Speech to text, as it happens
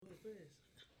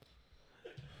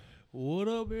What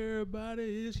up,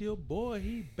 everybody? It's your boy.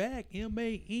 He back.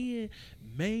 M-A-N.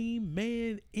 Main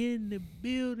man in the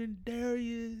building.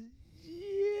 Darius. Yay!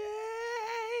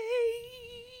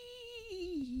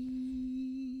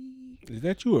 Is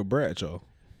that you or Bradshaw?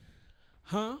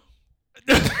 Huh?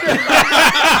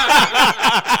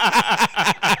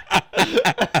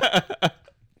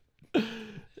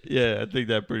 Yeah, I think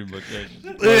that pretty much answers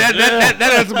it.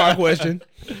 That answers my question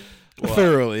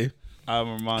thoroughly.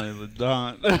 I'm Armani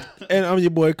LaDon. And I'm your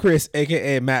boy Chris,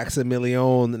 a.k.a.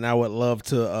 Maximilian, and I would love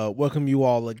to welcome you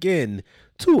all again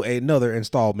to another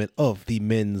installment of the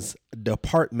Men's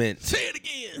Department. Say it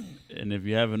again. And if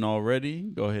you haven't already,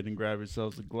 go ahead and grab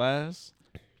yourselves a glass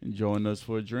and join us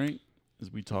for a drink as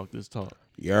we talk this talk.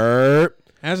 Yerp.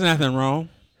 There's nothing wrong.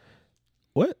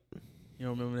 What? You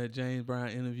don't remember that James Brown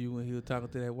interview when he was talking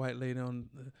to that white lady on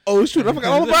Oh, shoot. I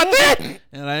forgot all about that.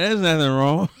 and like, there's nothing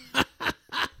wrong.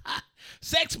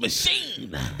 Sex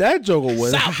machine. That joker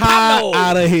was Sao high Paulo.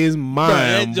 out of his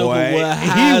mind, That joker boy. was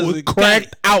high as He was a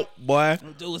cracked out, boy.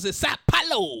 It was in Sao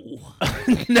Paulo,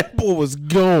 That boy was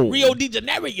gone. Rio de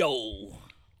Janeiro.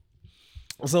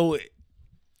 So,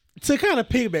 to kind of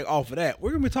piggyback off of that, we're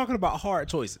going to be talking about hard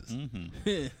choices.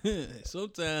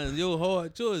 Sometimes your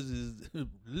hard choice is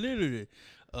literally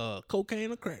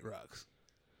cocaine or crack rocks.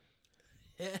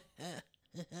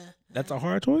 That's a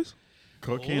hard choice?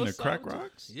 Cocaine Or or crack something.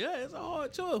 rocks? Yeah, it's a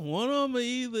hard choice. One of them will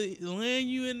either land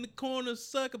you in the corner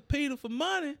sucking Peter for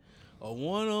money, or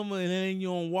one of them will land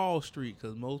you on Wall Street,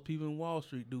 because most people in Wall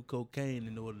Street do cocaine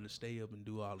in order to stay up and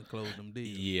do all the close them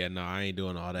deals. Yeah, no, I ain't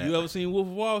doing all that. You ever seen Wolf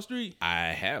of Wall Street? I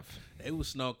have. They would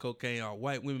snort cocaine on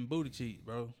white women booty cheeks,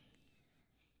 bro.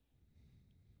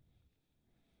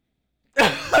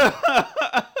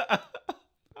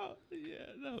 Yeah,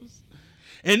 that was...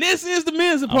 And this is the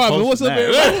men's department. What's up,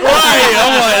 posting everybody? Right,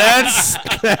 I'm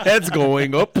like, that's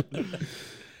going up.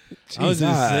 I was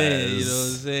just saying, you know what I'm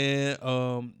Jesus. saying?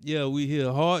 Yeah, we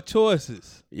hear hard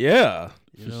choices. Yeah.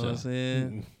 You know what I'm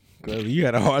saying? Cause you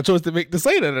had a hard choice to make to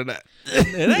say that or not.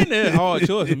 It ain't that hard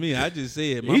choice for me. I just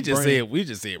said my We just brain, said, we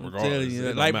just said I'm regardless. telling you,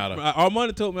 It like don't matter.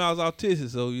 Armani told me I was autistic,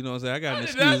 so you know what I'm saying? I got an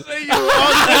Did I excuse. say you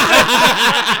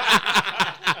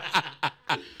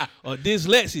were Or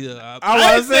dyslexia.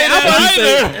 I was saying,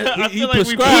 I he feel like we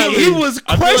prescribed he me. was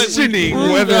I feel like we questioning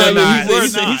proved whether that or not. we were He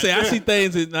said, not. I see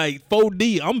things in like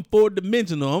 4D. I'm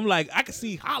 4-dimensional. I'm like, I can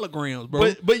see holograms,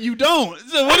 bro. But you don't.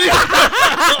 So what are you...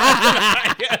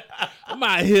 I'm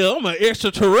out here. I'm an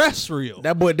extraterrestrial.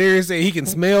 That boy Darius said he can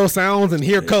smell sounds and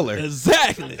hear color.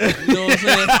 Exactly. You know what I'm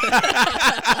saying?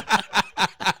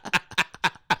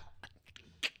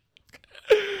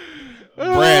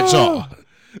 Bradshaw.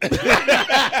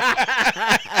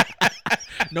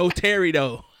 No Terry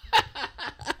though.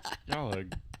 Y'all are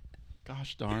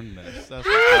gosh darn this. That's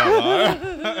what y'all are.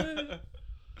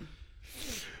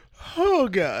 Oh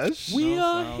gosh. We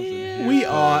are sounds in here.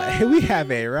 We have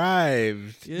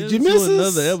arrived. Yeah, Did you this miss is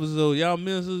us? another episode? Y'all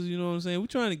miss us? You know what I'm saying? We're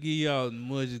trying to give y'all as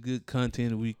much good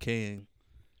content as we can.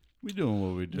 We doing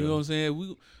what we do. You know what I'm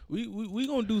saying? We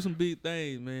gonna do some big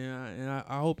things, man. And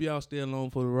I hope y'all stay along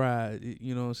for the ride.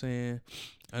 You know what I'm saying?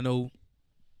 I know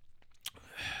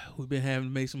we've been having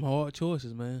to make some hard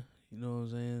choices, man. You know what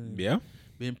I'm saying? Yeah.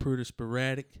 Been pretty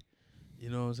sporadic. You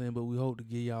know what I'm saying? But we hope to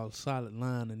give y'all a solid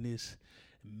line in this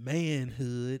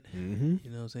manhood. Mm-hmm. You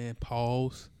know what I'm saying?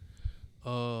 Pause.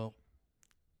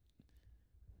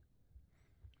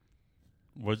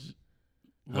 What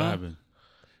Huh? happened?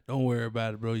 Don't worry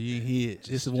about it, bro. You ain't hear it.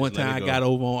 This is one let time it I go. got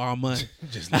over on Armani.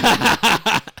 Just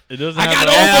It doesn't I have got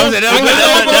to- over. that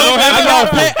don't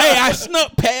happen Hey, I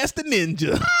snuck past the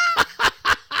ninja.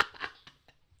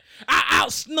 I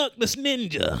outsnuck this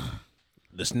ninja.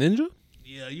 this ninja?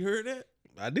 Yeah, you heard that?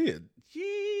 I did.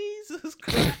 Jesus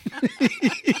Christ.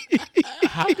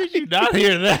 How did you not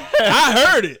hear that? I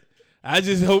heard it. I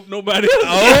just hope nobody else.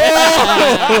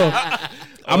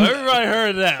 Everybody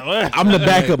heard that. What? I'm the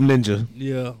backup ninja.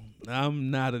 Yeah,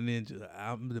 I'm not a ninja.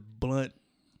 I'm the blunt,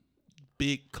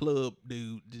 big club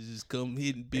dude that just come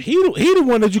hitting big. He the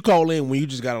one that you call in when you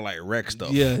just gotta like wreck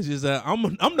stuff. Yeah, it's just I'm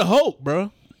the Hulk,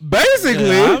 bro. Basically.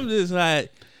 Yeah, I'm just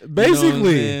like Basically.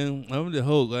 you know what I'm saying? I'm the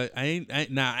Hulk. I ain't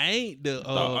the. I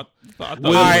thought All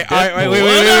right, wait,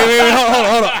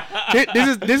 hold on.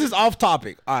 This is off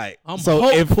topic. All right. I'm so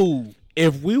Hulk.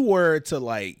 if we were to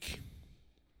like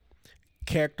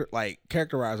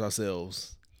characterize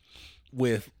ourselves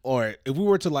with, or if we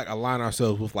were to like align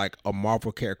ourselves with like a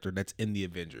Marvel character that's in the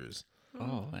Avengers,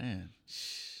 Oh man,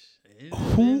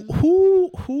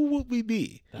 who would we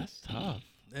be? that's tough.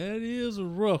 That is a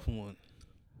rough one.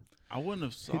 I wouldn't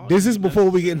have saw. This you is before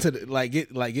we get necessarily.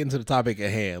 into get into the topic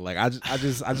at hand. Like I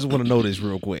just want to know this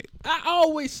real quick. I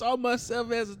always saw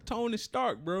myself as a Tony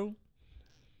Stark, bro.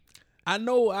 I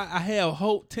know I have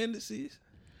Hulk tendencies,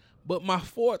 but my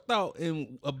forethought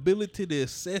and ability to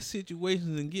assess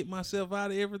situations and get myself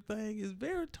out of everything is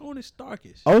very Tony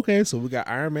Starkish. Okay, so we got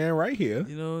Iron Man right here.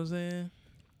 You know what I'm saying?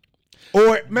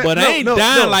 Or But I ain't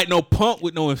dying like no punk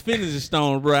with no Infinity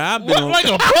Stone, bro. I've been on, Like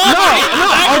a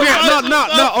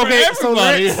no. Okay, so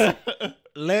everybody.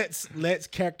 let's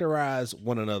characterize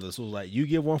one another. So like, you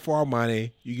get one for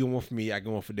Armani, you get one for me, I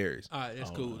get one for Darius. All right,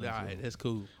 that's cool. All right, that's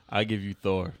cool. I give you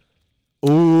Thor.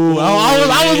 Ooh, I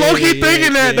was low key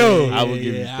thinking that though. I would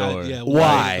give you Thor.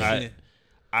 Why?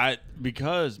 I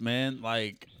because man,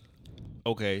 like,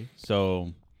 okay,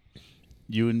 so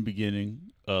you in the beginning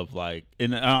of like,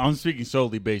 and I'm speaking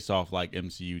solely based off like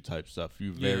MCU type stuff.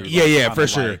 You very yeah, for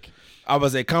sure. Like, I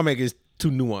was say comic is too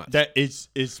nuanced. that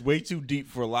it's way too deep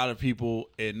for a lot of people,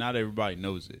 and not everybody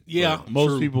knows it. Yeah, But most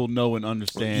true. people know and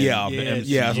understand. Yeah, the yeah, MCU.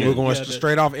 yeah. So we're going Yeah,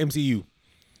 straight off MCU.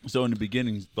 So in the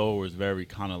beginning, Thor was very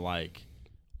kind of like,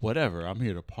 whatever. I'm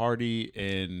here to party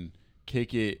and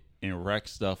kick it and wreck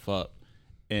stuff up,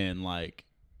 and like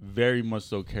very much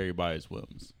so carried by his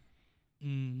whims.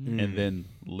 Mm-hmm. And then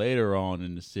later on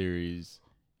in the series,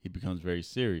 he becomes very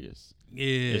serious.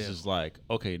 Yeah, It's just like,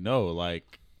 okay, no,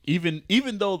 like even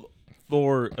though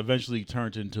Thor eventually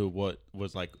turned into what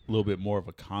was like a little bit more of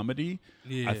a comedy,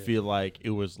 yeah. I feel like it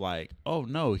was like, oh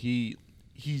no, he's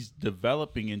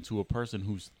developing into a person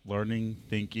who's learning,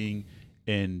 thinking,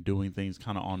 and doing things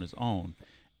kind of on his own,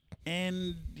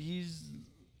 and he's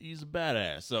a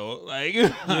badass. So like,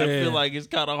 I feel like it's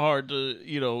kind of hard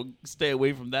to stay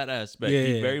away from that aspect. Yeah.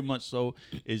 He very much so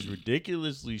is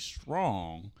ridiculously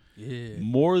strong, Yeah.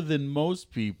 more than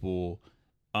most people,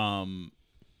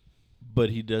 but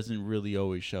he doesn't really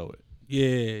always show it.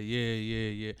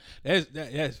 Yeah.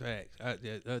 That's facts. I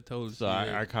totally. So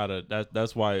I kind of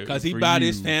that's why, because he for bought you-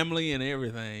 his family and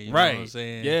everything. You right. know what I'm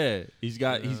saying? Yeah, he's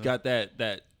got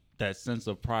that sense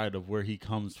of pride of where he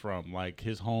comes from. Like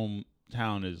his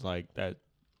hometown is like that.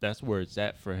 That's where it's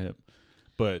at for him.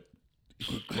 But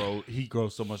he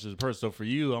grows so much as a person. So for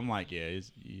you, I'm like,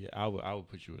 I would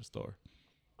put you in store.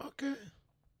 Okay,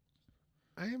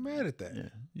 I ain't mad at that. Yeah,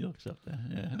 you'll accept that.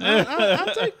 Yeah,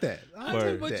 I'll take that. I'll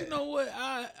Word. take But that. you know what?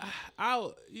 I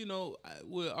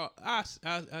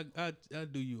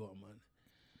do you all money.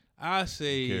 I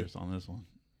say Cares on this one.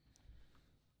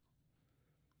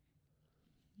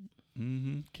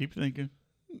 Keep thinking.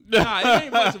 nah, it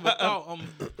ain't much of a thought. I'm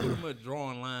pretty much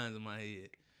drawing lines in my head.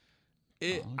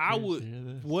 I curious would to hear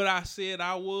this. what I said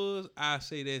I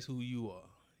say that's who you are.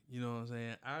 You know what I'm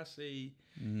saying? I say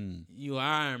you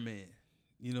Iron Man.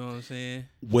 You know what I'm saying?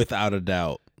 Without a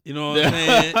doubt, You know what I'm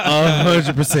saying?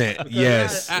 100%.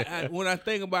 Yes. I, when I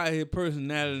think about his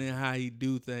personality and how he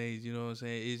do things, you know what I'm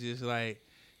saying? It's just like,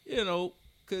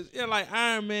 because like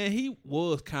Iron Man, he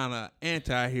was kind of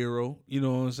anti-hero, you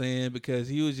know what I'm saying? Because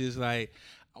he was just like,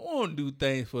 I want to do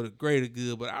things for the greater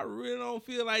good, but I really don't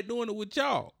feel like doing it with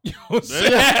y'all. You know what I'm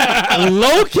saying?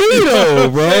 Low key though,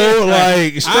 bro.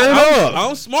 Like straight up.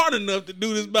 I'm smart enough to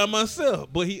do this by myself,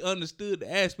 but he understood the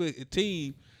aspect of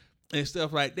team and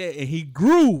stuff like that, and he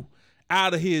grew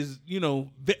out of his,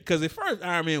 because at first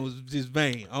Iron Man was just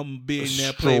vain. I'm a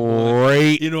billionaire playboy.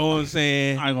 Straight You know what I'm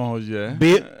saying? I ain't gonna hold you. I ain't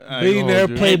billionaire gonna hold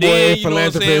you. playboy then, you know what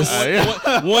I'm saying,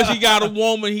 philanthropist. once he got a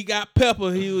woman, he got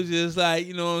Pepper. He was just like,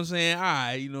 you know what I'm saying? All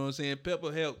right, you know what I'm saying?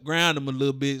 Pepper helped ground him a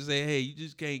little bit. Say, hey, you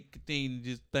just can't continue to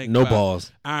just think No about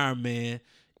balls. Iron Man.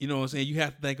 You know what I'm saying? You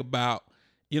have to think about,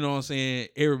 you know what I'm saying,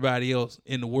 everybody else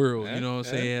in the world. You know what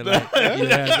I'm saying? Like, you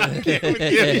have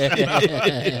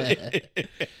to-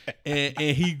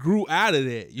 and he grew out of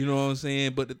that. You know what I'm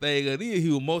saying? But the thing of it is, he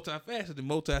was multifaceted,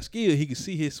 multi-skilled. He could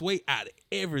see his way out of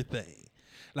everything.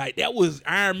 Like, that was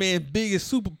Iron Man's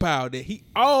biggest superpower, that he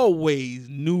always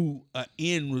knew an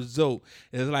end result.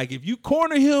 It's like, if you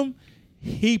corner him,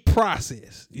 he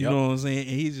processed. You know what I'm saying?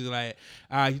 And he's just like,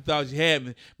 you thought you had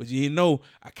me, but you didn't know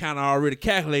I kind of already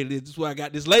calculated it. This is why I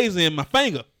got this laser in my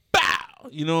finger. Bow!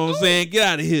 You know what I'm saying? Get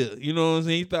out of here. You know what I'm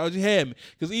saying? You thought you had me.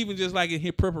 Because even just like in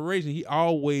his preparation, he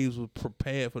always was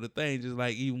prepared for the thing. Just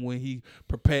like even when he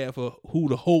prepared for who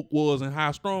the Hulk was and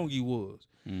how strong he was.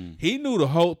 He knew the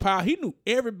Hulk power. He knew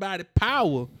everybody's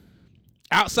power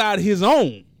outside of his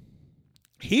own.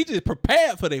 He just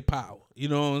prepared for their power. You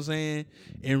know what I'm saying?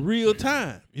 In real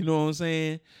time. You know what I'm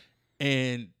saying?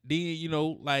 And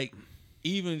then, like,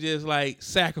 even just like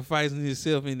sacrificing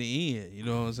himself in the end. You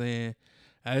know what I'm saying?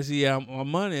 I see my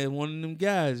money as one of them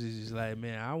guys is just like,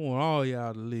 man, I want all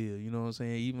y'all to live. You know what I'm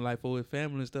saying? Even like for his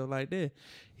family and stuff like that.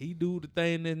 He do the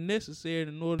thing that's necessary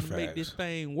in order to make this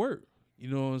thing work. You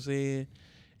know what I'm saying?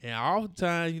 And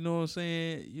oftentimes, you know what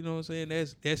I'm saying,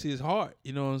 that's his heart.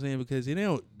 You know what I'm saying? Because he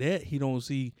don't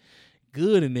see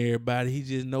good in everybody. He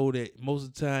just know that most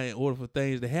of the time, in order for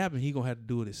things to happen, he gonna have to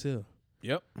do it himself.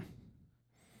 Yep.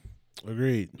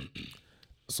 Agreed.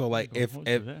 So like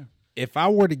if I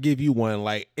were to give you one,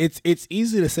 like it's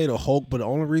easy to say the Hulk, but the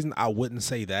only reason I wouldn't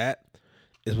say that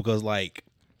is because like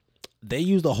they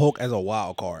use the Hulk as a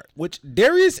wild card, which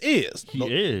Darius is. He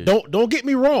is. Don't get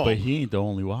me wrong. But he ain't the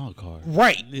only wild card.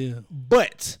 Right. Yeah.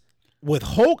 But with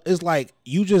Hulk, it's like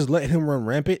you just let him run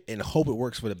rampant and hope it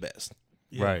works for the best.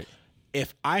 Yeah. Right.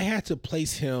 If I had to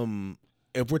place him,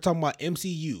 if we're talking about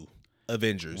MCU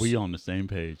Avengers, We on the same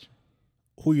page.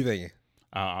 who you thinking?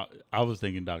 I was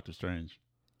thinking Doctor Strange.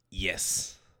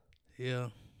 Yes. Yeah.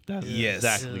 That's Yes.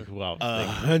 exactly who I was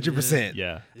thinking. 100%.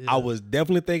 Yeah. I was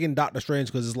definitely thinking Doctor Strange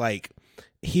because it's like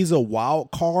he's a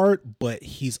wild card, but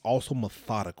he's also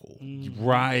methodical.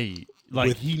 Right. Like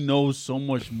With- he knows so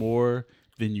much more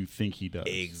than you think he does.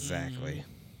 Exactly.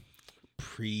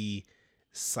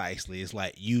 Precisely. It's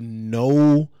like you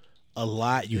know a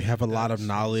lot, you have a lot of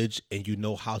knowledge, and you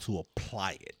know how to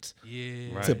apply it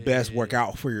Yeah. Right. to best work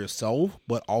out for yourself,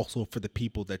 but also for the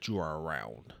people that you are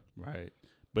around. Right.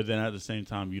 But then at the same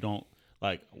time, you don't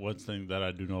like one thing that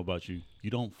I do know about you, you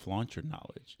don't flaunt your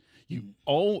knowledge.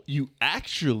 You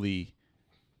actually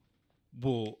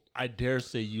will, I dare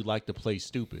say, you like to play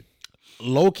stupid.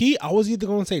 Low key, I was either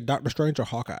going to say Doctor Strange or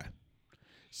Hawkeye.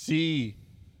 See,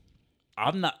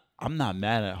 I'm not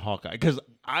mad at Hawkeye because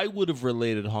I would have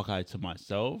related Hawkeye to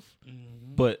myself,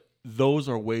 but those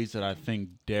are ways that I think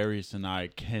Darius and I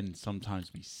can sometimes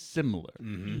be similar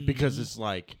because it's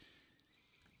like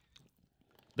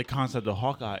the concept of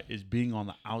Hawkeye is being on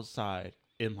the outside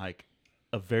in like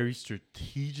a very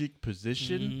strategic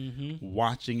position,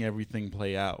 watching everything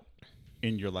play out,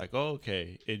 and you're like, oh,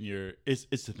 okay, and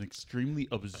it's an extremely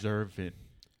observant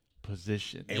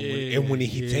position. And when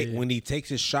he takes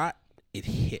his shot, it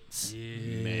hits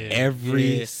Yeah.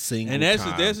 every single And that's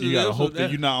time. the You gotta hope that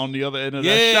you're not on the other end of that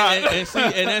yeah, shot. and see,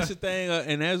 and that's the thing.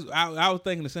 And that's I was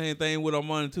thinking the same thing with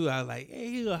Armando too. I was like, hey,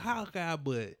 he's a Hawkeye,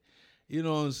 but you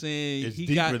know what I'm saying? It's He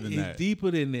deeper than that.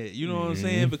 deeper than that. You know what I'm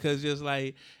saying? Because just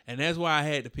like, and that's why I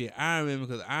had to pick Iron Man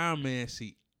because Iron Man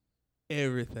see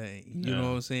everything. You know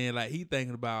what I'm saying? Like he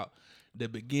thinking about the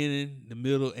beginning, the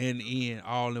middle, and the end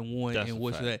all in one. That's and a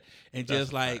what's fact. that? And That's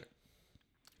just a like fact.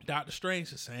 Doctor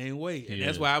Strange the same way. And He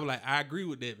that's is. why I was like, I agree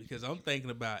with that because I'm thinking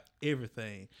about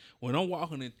everything. When I'm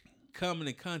walking and coming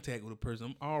in contact with a person,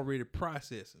 I'm already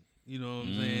processing. You know what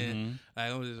I'm saying?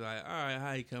 Like I'm just like, all right,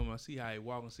 how he coming? I see how he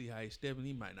walking, see how he stepping.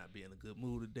 He might not be in a good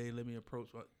mood today. Let me approach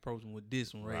him with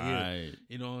this one right here. Right.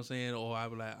 You know what I'm saying? Or I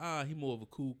be like, he more of a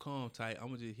cool, calm type. I'm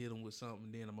gonna just hit him with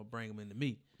something, then I'm gonna bring him into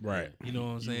me. right. You know what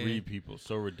I'm You saying? read people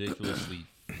so ridiculously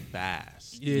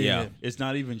fast. Yeah. It's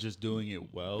not even just doing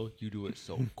it well, you do it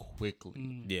so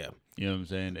quickly. Yeah. You know what I'm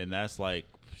saying? And that's like,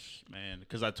 man,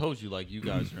 because I told you, like, you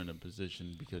guys are in a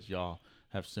position because y'all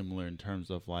have similar in terms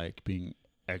of like being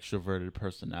extroverted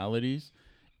personalities,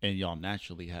 and y'all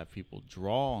naturally have people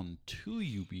drawn to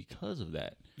you because of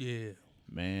that. Yeah.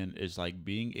 Man, it's like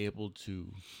being able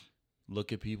to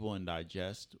look at people and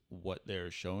digest what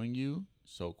they're showing you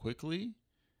so quickly.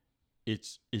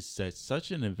 It's at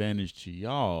such an advantage to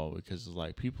y'all because it's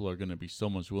like people are gonna be so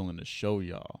much willing to show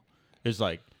y'all. It's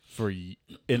like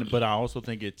but I also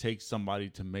think it takes somebody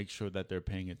to make sure that they're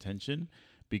paying attention,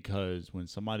 because when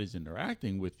somebody's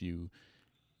interacting with you,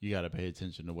 you got to pay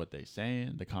attention to what they're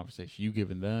saying, the conversation you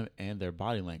giving them, and their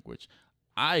body language.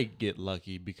 I get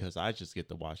lucky because I just get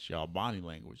to watch y'all body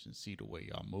language and see the way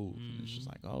y'all move, and it's just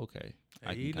like, oh, okay.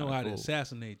 He know how to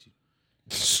assassinate you.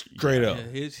 Straight up.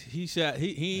 Yeah, he shot.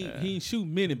 He ain't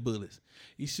shooting many bullets.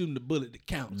 He's shooting the bullet that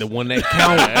counts. The one that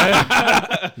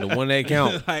count. The one that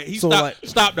count. like he So,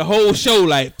 stopped the whole show.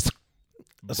 Like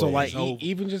So Boom. like It's over.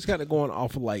 even just kind of going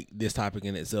off of like this topic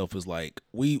in itself is like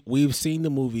we've seen the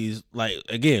movies, like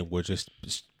again we're just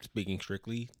speaking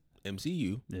strictly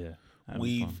MCU. Yeah.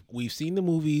 We've seen the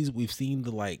movies, we've seen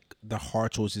the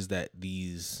hard choices that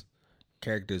these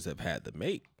characters have had to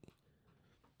make,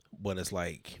 but it's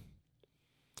like,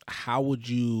 how would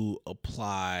you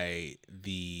apply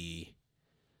the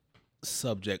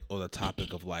subject or the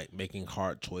topic of like making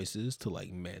hard choices to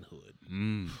like manhood?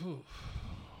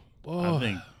 I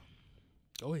think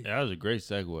go ahead. that was a great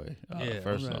segue.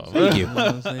 First I'm off, Thank you. You know what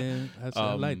I'm saying?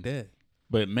 I like that.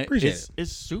 But Appreciate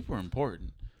it's super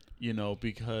important,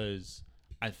 because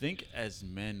I think as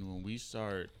men, when we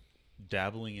start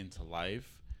dabbling into life,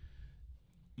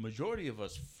 majority of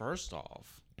us, first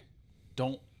off,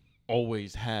 don't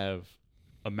always have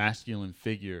a masculine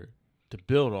figure to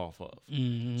build off of.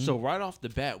 So right off the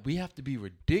bat, we have to be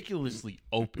ridiculously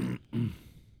open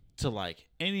to like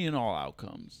any and all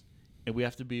outcomes, and we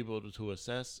have to be able to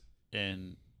assess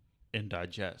and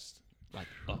digest like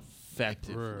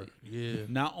effectively. Bruh, yeah.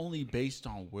 Not only based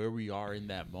on where we are in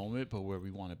that moment, but where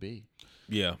we want to be.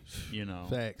 Yeah. You know,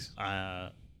 Facts. I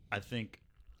think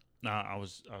I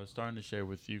was starting to share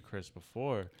with you, Chris,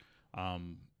 before,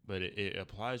 but it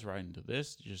applies right into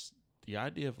this. Just the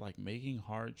idea of like making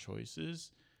hard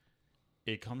choices.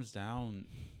 It comes down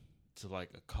to like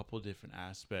a couple different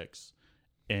aspects,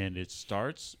 and it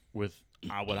starts with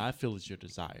what I feel is your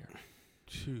desire.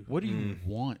 Shoot. What do you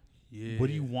want? Yeah. What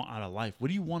do you want out of life? What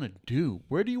do you want to do?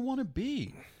 Where do you want to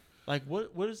be? Like, what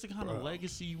is the kind of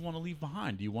legacy you want to leave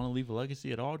behind? Do you want to leave a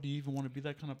legacy at all? Do you even want to be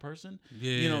that kind of person?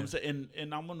 Yeah. You know what I'm saying?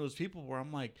 And I'm one of those people where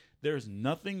I'm like, there's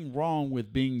nothing wrong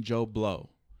with being Joe Blow.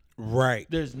 Right.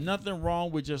 There's nothing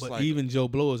wrong with just But like even Joe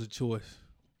Blow is a choice.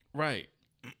 right.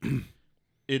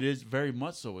 It is very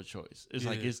much so a choice. It's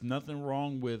like Yeah. it's nothing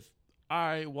wrong with, all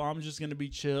right, well, I'm just gonna be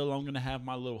chill. I'm gonna have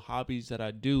my little hobbies that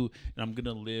I do, and I'm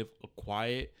gonna live a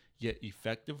quiet yet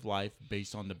effective life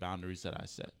based on the boundaries that I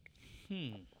set.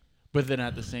 But then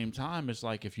at the same time, it's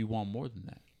like if you want more than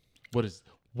that,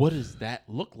 what does that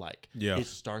look like? Yeah. It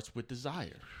starts with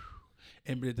desire.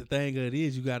 And but the thing of it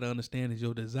is, you got to understand is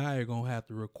your desire gonna have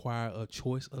to require a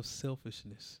choice of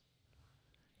selfishness,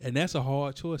 and that's a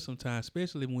hard choice sometimes,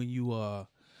 especially when you are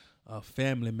a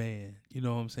family man. You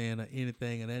know what I'm saying, or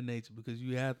anything of that nature, because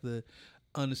you have to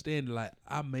understand like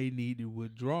I may need to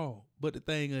withdraw. But the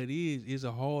thing of it is, it's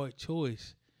a hard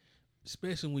choice,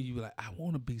 especially when you like I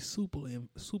want to be super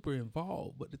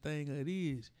involved. But the thing of it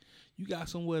is, you got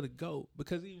somewhere to go,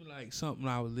 because even like something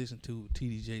I was listening to,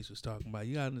 TD Jakes was talking about.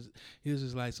 You got it's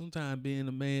just like sometimes being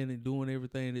a man and doing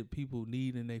everything that people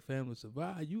need in their family to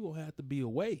survive, you gonna have to be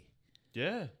away.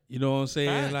 Yeah. You know what I'm saying?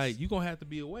 Facts. Like you gonna have to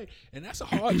be away, and that's a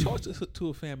hard choice to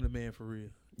a family man for real.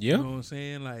 Yeah. You know what I'm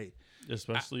saying? Like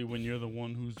Especially when you're the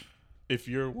one if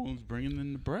you're the one who's bringing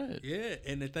in the bread. yeah,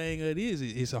 and the thing of it is,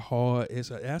 that's a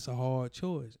hard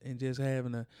choice, and just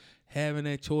having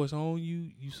that choice on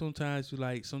you, sometimes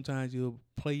you'll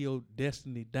play your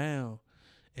destiny down,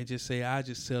 and just say I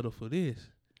just settle for this.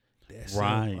 That's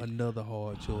Right. another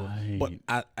hard choice. Right. But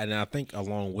I think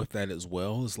along with that as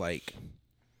well is like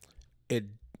it.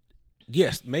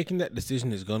 Yes, making that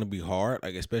decision is going to be hard,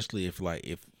 like especially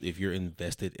if you're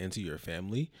invested into your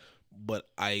family. But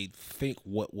I think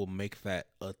what will make that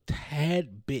a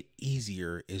tad bit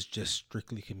easier is just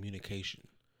strictly communication.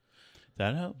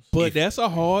 that helps. But that's a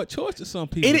hard choice to some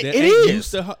people. It that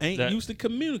is. ain't used to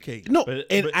communicate. No, But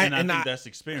and I I think that's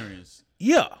experience.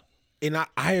 yeah, and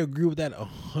I agree with that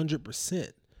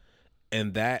 100%,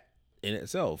 and that in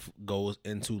itself goes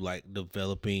into like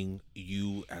developing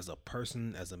you as a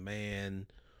person, as a man,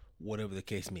 whatever the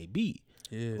case may be.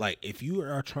 Yeah. Like if you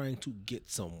are trying to get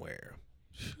somewhere,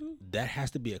 that has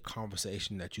to be a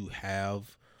conversation that you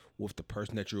have with the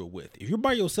person that you're with. If you're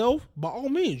by yourself, by all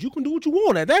means, you can do what you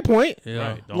want at that point. Yeah.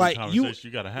 Right. The Like, only you- conversation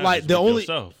you gotta have like, is the with only-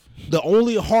 yourself. The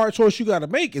only hard choice you got to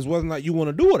make is whether or not you want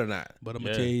to do it or not. But I'm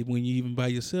gonna Yeah. tell you, when you even by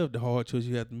yourself, the hard choice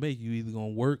you have to make, you either gonna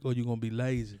work or you're gonna be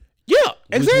lazy. Yeah,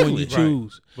 Which exactly. one you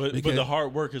choose? But Because- the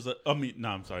hard work is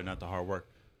I'm sorry, not the hard work.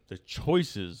 The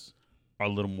choices are a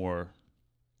little more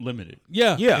limited.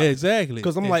 Yeah, Yeah. exactly.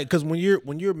 Because I'm And- like, because when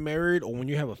you're married or when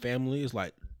you have a family, it's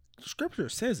like Scripture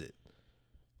says it.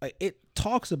 Like it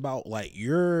talks about like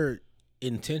your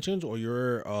intentions or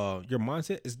your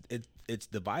mindset is it's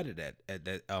divided at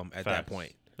that Facts.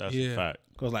 point. That's Yeah. a fact.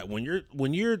 Because like when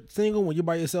you're single, when you're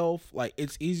by yourself, like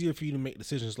it's easier for you to make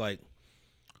decisions. Like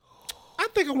I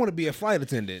think I want to be a flight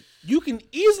attendant. You can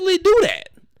easily do that.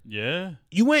 Yeah.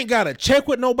 You ain't gotta check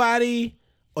with nobody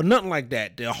or nothing like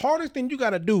that. The hardest thing you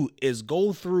gotta do is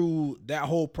go through that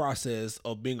whole process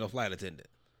of being a flight attendant.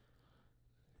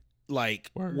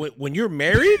 Like Word. when you're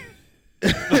married,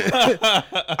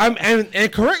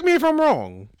 and correct me if I'm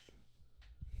wrong.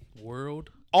 world.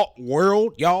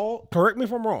 World, y'all, correct me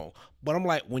if I'm wrong. But I'm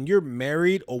like, when you're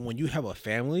married or when you have a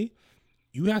family,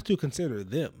 you have to consider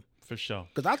them. For sure.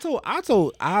 Cause I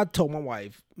told my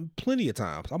wife plenty of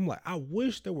times. I'm like, I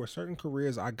wish there were certain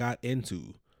careers I got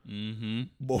into Mm-hmm.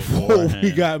 before we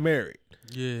Beforehand. got married.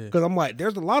 Yeah. Because I'm like,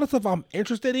 there's a lot of stuff I'm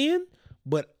interested in,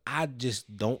 but I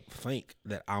just don't think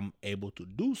that I'm able to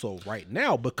do so right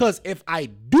now. Because if I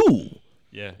do,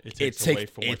 Yeah. It it takes away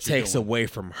takes from what it you're takes doing. away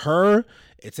from her.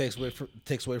 It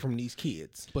takes away from these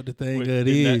kids. But the thing Wait, of it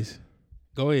is that- is,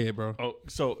 go ahead, bro. Oh,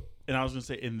 so and I was gonna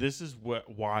say, and this is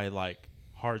why like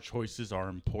hard choices are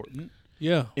important,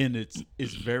 Yeah. and it's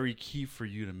very key for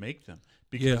you to make them,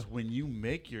 because when you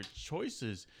make your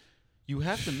choices, you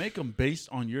have to make them based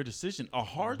on your decision. A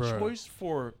hard choice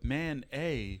for man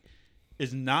A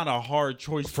is not a hard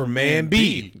choice For man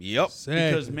B. Yep.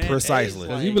 Because man Precisely.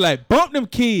 A is You be like, bump them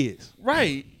kids.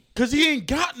 right, because he ain't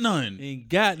got none. Ain't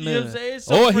got none. You know what I'm saying?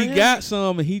 So Or for he him- got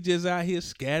some and he just out here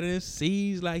scattering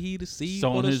seeds like he the seed for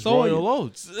Sowing the his soil. royal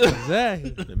oats.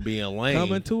 Exactly. And being lame.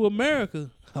 Coming to America.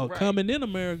 Or Right. coming in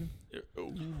America.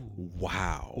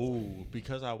 Wow. Ooh,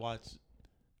 because I watched.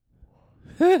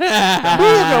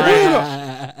 Yeah.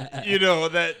 You know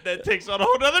that takes on a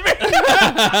whole nother meaning.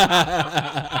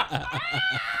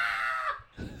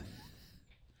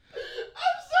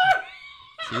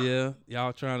 Yeah,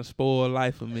 y'all trying to spoil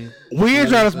life for me. We ain't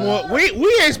trying to spoil. We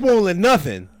ain't spoiling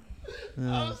nothing.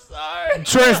 I'm sorry.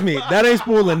 Trust me, that ain't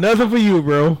spoiling nothing for you,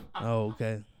 bro. Oh,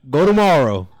 okay. Go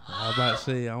tomorrow. I was about to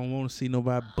say I don't want to see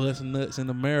nobody bust nuts in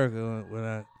America when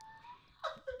I.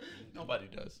 Nobody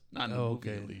does. Not in the Oh, movie,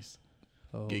 okay. at least.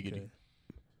 Oh, Giggity. okay.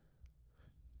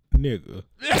 Nigga.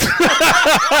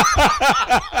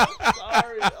 I'm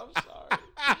sorry.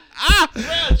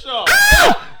 Bradshaw.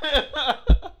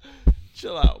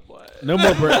 Chill out, boy. No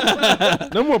more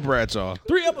Bradshaw.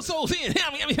 3 episodes in.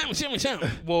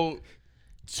 Well,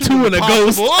 Two and a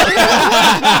ghost.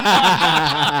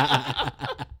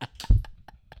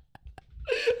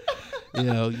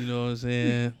 Yeah, you know what I'm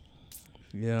saying?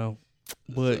 Yeah.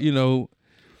 But,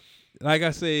 like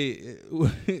I say,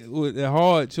 with the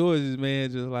hard choices,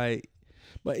 man, just like,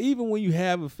 but even when you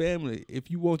have a family,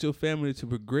 if you want your family to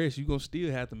progress, you're going to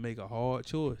still have to make a hard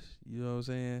choice. You know what I'm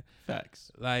saying?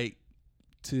 Facts. Like,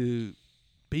 to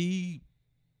be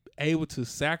able to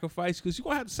sacrifice, because you're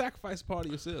going to have to sacrifice a part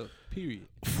of yourself, period.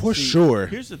 For sure.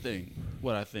 Here's the thing.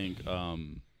 What I think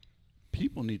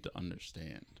people need to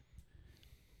understand.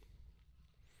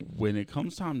 When it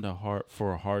comes time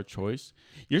for a hard choice,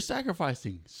 you're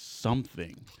sacrificing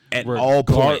something At all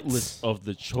regardless points. of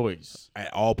the choice.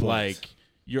 At all points. Like,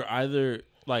 you're either,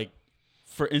 like,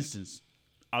 for instance,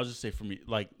 I'll just say for me,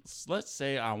 like, let's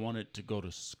say I wanted to go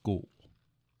to school,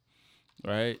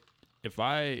 right? If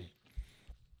I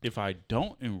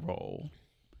don't enroll,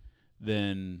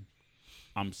 then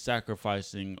I'm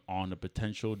sacrificing on a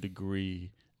potential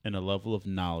degree and a level of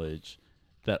knowledge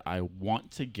that I want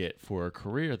to get for a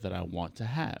career that I want to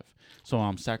have. So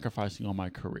I'm sacrificing on my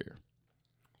career.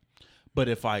 But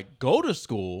if I go to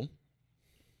school,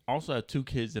 I also have 2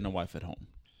 kids and a wife at home.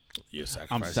 You're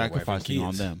I'm sacrificing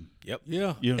on them. Yep. Yeah. You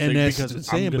know what I'm and saying? that's Because the I'm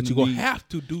saying, but gonna you're going to need- have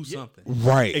to do something.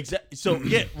 Right. Exactly. So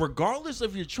yeah, regardless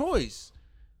of your choice,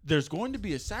 there's going to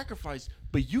be a sacrifice,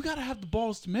 but you got to have the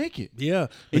balls to make it. Yeah.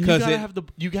 And Because you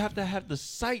have to have the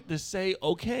sight to say,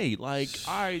 okay, like,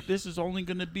 all right, this is only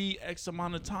going to be X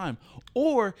amount of time.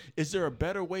 Or is there a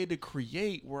better way to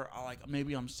create where, like,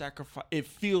 maybe it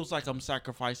feels like I'm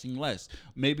sacrificing less.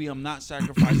 Maybe I'm not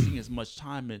sacrificing as much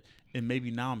time, and maybe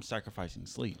now I'm sacrificing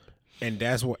sleep. And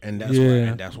that's what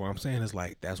Yeah. that's what I'm saying is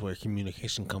like that's where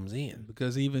communication comes in.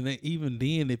 Because even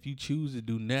then, if you choose to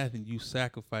do nothing, you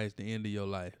sacrifice the end of your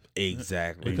life.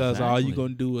 Exactly. Because all you're Exactly. going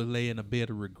to do is lay in a bed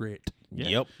of regret. Yeah.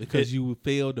 Yep. Because you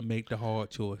failed to make the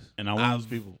hard choice. And I want those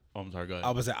people. Oh, I'm sorry, go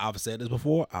ahead. I've said this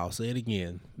before. I'll say it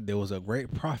again. There was a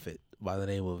great prophet by the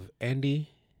name of Andy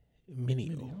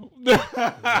Mineo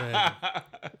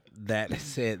that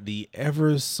said the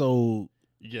ever so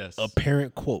Yes.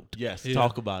 apparent quote. Yes. Yeah.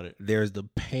 Talk about it. There's the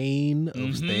pain of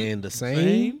Mhm. staying the same,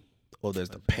 Same. or there's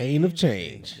the pain of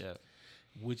change. Yeah.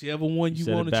 Whichever one you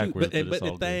said it want to choose. backwards, But but it's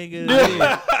the all thing good. is,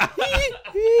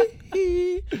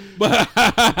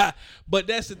 but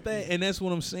that's the thing, and that's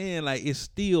what I'm saying. Like, it's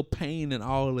still pain in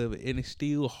all of it, and it's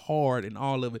still hard in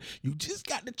all of it. You just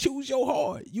got to choose your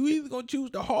hard. You either gonna choose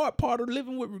the hard part of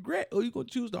living with regret, or you gonna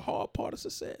choose the hard part of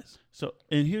success. So,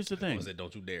 and here's the thing. I said,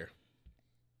 don't you dare.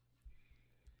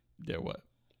 There what?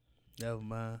 Never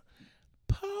mind.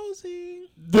 Pausing.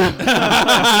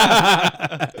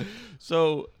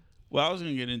 So, what I was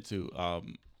gonna get into,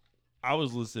 I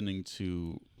was listening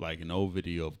to like an old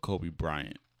video of Kobe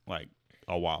Bryant like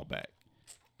a while back,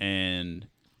 and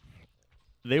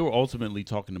they were ultimately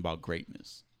talking about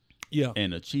greatness Yeah.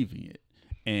 and achieving it.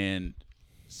 And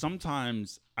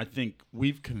sometimes I think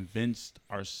we've convinced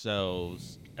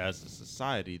ourselves as a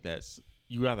society that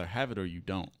you either have it or you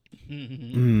don't.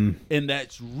 And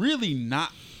that's really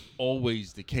not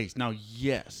always the case. Now,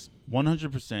 yes,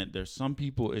 100%, there's some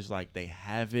people is like they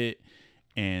have it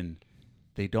and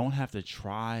they don't have to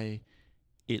try.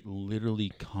 It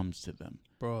literally comes to them.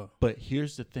 Bro. But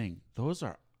here's the thing. Those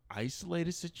are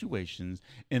isolated situations,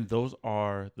 and those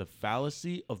are the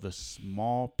fallacy of the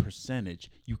small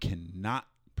percentage. You cannot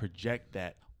project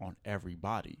that on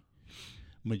everybody.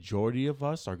 Majority of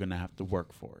us are gonna have to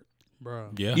work for it. bro.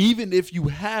 Yeah. Even if you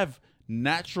have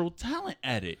natural talent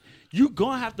at it, you're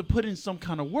gonna have to put in some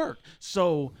kind of work.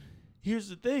 So here's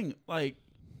the thing, like,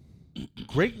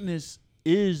 greatness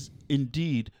is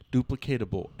indeed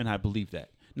duplicatable, and I believe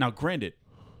that. Now, granted,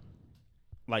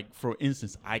 like, for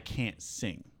instance, I can't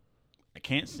sing.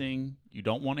 You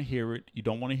don't want to hear it. You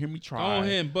don't want to hear me try. Go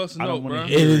ahead and bust a I don't note, wanna bro.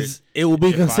 hear It is. It will be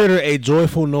If I- considered a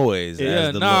joyful noise.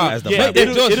 Yeah, as the make that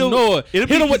it'll- just noise. it'll Hit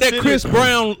be him with that considered- Chris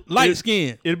Brown light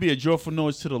skin. It'll be a joyful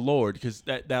noise to the Lord, because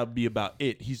that would be about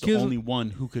it. He's the Kiss- only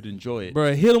one who could enjoy it.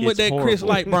 Bro, hit him with It's that Chris horrible.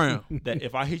 Light Brown. That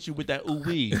if I hit you with that ooh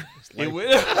wee, it would.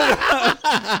 If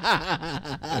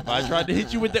I tried to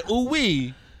hit you with the ooh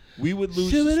wee, we would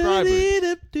lose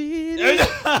subscribers.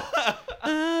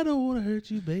 I don't want to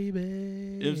hurt you,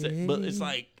 baby. But it's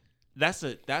like that's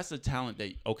a talent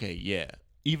that, okay, yeah.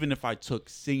 Even if I took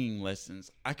singing lessons,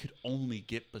 I could only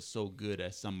get but so good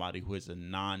as somebody who is a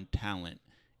non-talent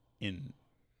in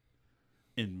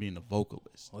being a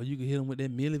vocalist. Or you can hit him with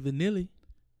that Milli Vanilli.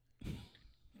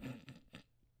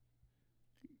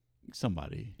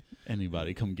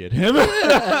 Anybody come get him.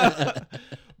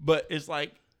 But it's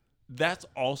like, that's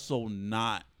also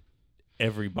not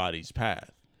everybody's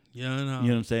path. Yeah, I know. You know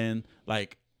what I'm saying?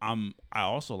 Like, I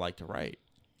also like to write,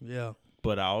 Yeah,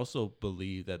 but I also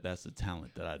believe that that's a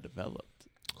talent that I developed.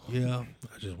 yeah.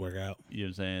 I just work out. You know what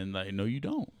I'm saying? Like, no, you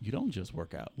don't. You don't just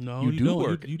work out. No, you you do don't.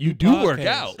 work. You You do do work podcasts.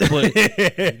 out, but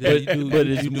but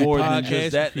it's do more than podcasts,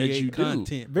 just that create you do.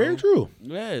 content, Very bro. true.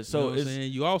 Yeah. So So it's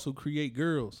saying you also create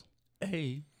girls.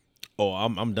 hey, Oh,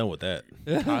 I'm done with that.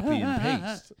 copy and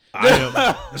paste.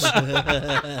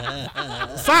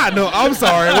 Side note, I'm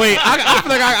sorry. Wait, I feel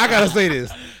like I gotta say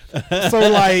this. So,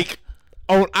 like,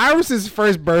 on Iris's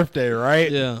first birthday,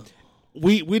 right? Yeah,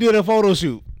 We did a photo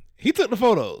shoot. He took the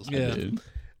photos. yeah,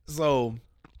 So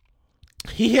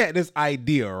he had this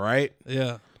idea, right?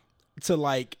 yeah. To,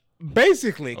 like,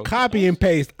 basically copy and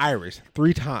paste Iris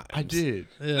 3 times. I did.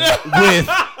 Yeah,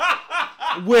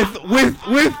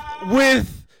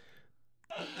 with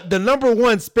the number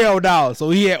 1 spelled out. So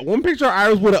he had one picture of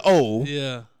Iris with an O,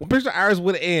 yeah, one picture of Iris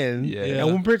with an N, Yeah. and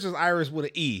one picture of Iris with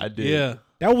an E. I did. yeah,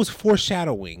 That was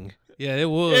foreshadowing. yeah. It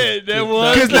was. Yeah, that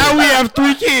was. Because now we have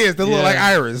 3 kids that look Yeah. like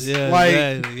Iris. Yeah, like,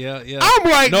 exactly. Yeah. I'm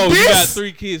like, No, you got this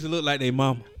 3 kids that look like they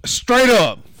mama. straight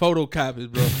up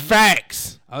Photocopies, bro.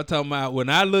 facts. I'm talking about when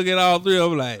I look at all 3,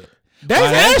 I'm like, That's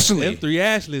wow, Ashley. Them 3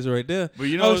 Ashleys right there. But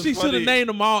you know oh, what's she should funny? have named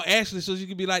them all Ashley so she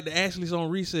could be like the Ashleys on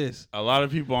Recess. A lot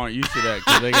of people aren't used to that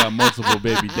because they got multiple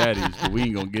baby daddies, but we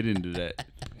ain't gonna get into that.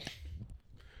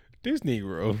 This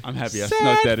Negro. I'm happy I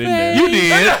snuck that in there. You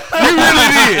did. You really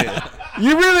did.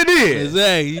 You really did.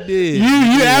 Exactly, you did.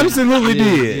 You absolutely Yeah,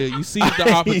 did. yeah, you seized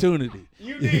the opportunity.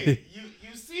 You did.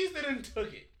 You seized it and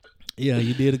took it. Yeah,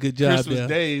 you did a good job Christmas there.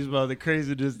 days, about the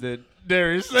craziness that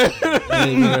Darius said.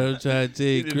 Hey, bro, I'm trying to tell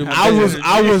you, didn't Christmas have Day-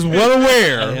 I was well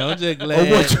aware. Hey, I'm just Of glad.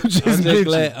 what you just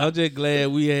mentioned. I'm just glad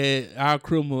we had our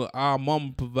criminal, our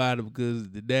mama provided because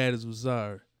the daddies was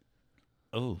sorry.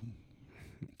 Oh,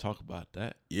 talk about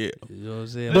that. Yeah. You know what I'm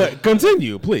saying? But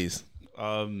continue, please.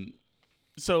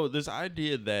 So this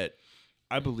idea that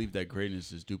I believe that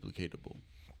greatness is duplicatable.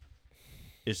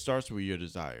 It starts with your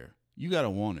desire. You gotta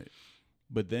want it,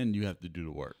 but then you have to do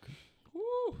the work.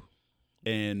 Woo.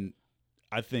 And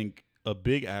I think a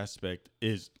big aspect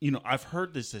is, I've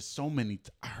heard this so many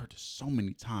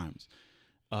times.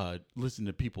 Listen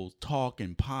to people talk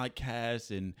and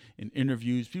podcasts and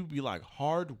interviews. People be like,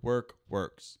 hard work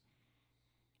works.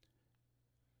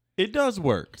 It does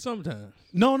work. Sometimes.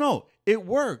 No, it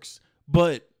works.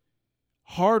 But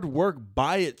hard work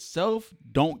by itself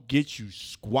don't get you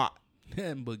squat.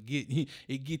 But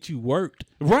it get you worked.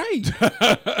 Right.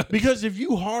 Because if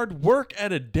you hard work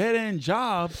at a dead end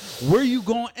job, where you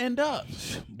gonna end up?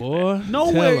 Boy,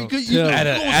 Nowhere. tell 'em, You tell 'em, At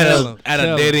a- gonna at a- tell 'em, at a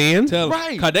tell 'em, dead end? tell 'em.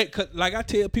 Right. Cause like I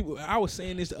tell people, I was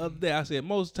saying this the other day. I said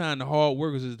most of the time the hard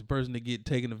workers is the person that get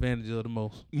taken advantage of the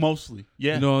most. Mostly.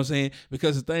 Yeah. You know what I'm saying?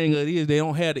 Because the thing of it is, they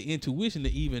don't have the intuition to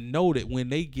even know that when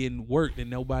they getting worked and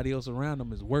nobody else around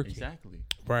them is working. Exactly.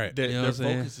 Right. Their, You know their what I'm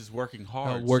saying? focus is working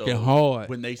hard. Working so hard.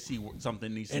 When they see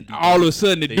something needs to And be all done, of a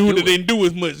sudden, the they dude do that it. didn't do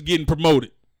as much getting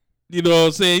promoted. You know what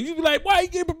I'm saying? You be like, why you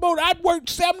getting promoted? I worked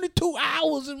 72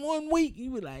 hours in 1 week.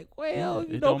 You be like, well,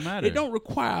 you It know, don't matter. it don't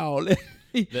require all that.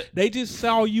 They just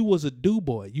saw you as a do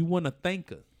boy. You want a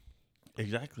thinker.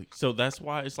 Exactly. So that's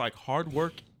why it's like hard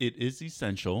work. It is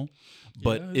essential,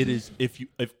 but Yeah, it is if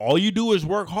all you do is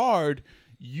work hard,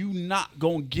 you not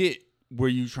gonna get where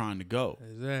you trying to go.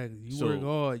 Exactly. You So- work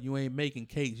hard. You ain't making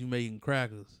cakes. You making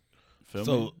crackers. Feel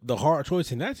So me? the hard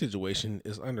choice in that situation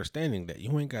is understanding that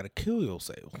you ain't got to kill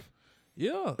yourself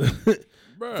Yeah.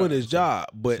 Bruh. for this job,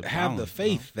 but it's a have the balance,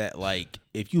 faith that like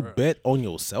if you Bruh. bet on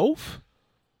yourself,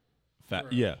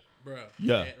 Yeah. Bruh.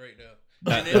 Yeah. That right there.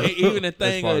 And then even the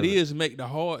thing part of it of it. is make the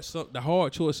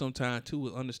hard choice sometimes too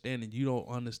is understanding you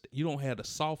don't have the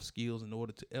soft skills in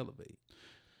order to elevate.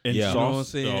 And Yeah. You know what I'm soft-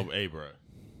 saying? Oh, hey, bro.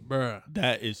 Bruh.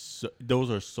 That is those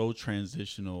are so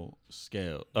transitional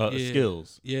Yeah.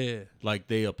 skills. Yeah. Like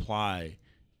they apply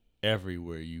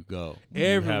everywhere you go. You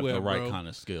Everywhere, have the right bro. kind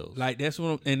of skills. Like that's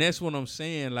what I'm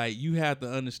saying. Like you have to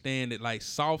understand that like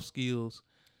soft skills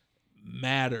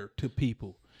matter to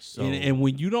people. So And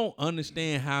when you don't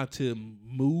understand how to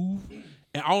move,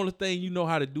 and only thing you know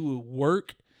how to do is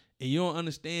work, and you don't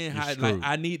understand You're how screwed. like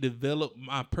I need to develop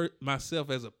myself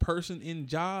as a person in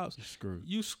jobs, you're screwed.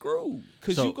 you screwed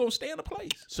because So- you gonna stay in a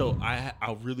place. So I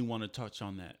really want to touch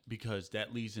on that because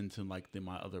that leads into like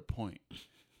my other point.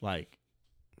 Like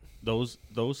those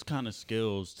kind of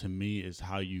skills to me is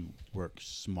how you work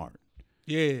smart.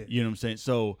 Yeah, You know what I'm saying?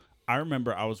 So I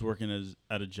remember I was working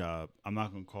at a job. I'm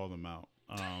not gonna call them out.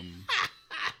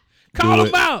 call Do them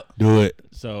it. out. do it,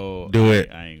 So Do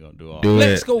it. I ain't gonna do all. Do that.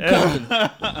 Let's go,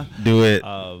 company. do it. You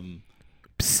know what I'm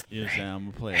saying? I'm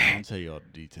gonna play it. I don't tell you all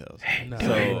the details. Nah,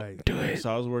 So- right. Do it.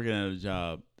 So I was working at a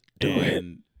job, Do it.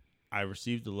 and I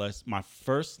received my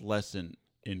first lesson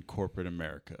in corporate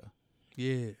America,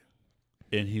 Yeah,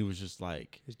 and he was just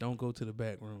like, just don't go to the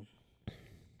back room.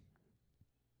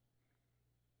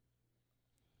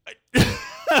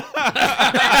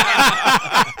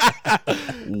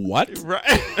 What? right.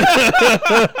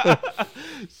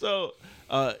 So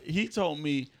he told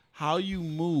me how you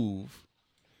move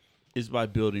is by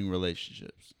building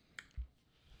relationships.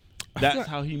 That's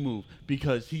how he moved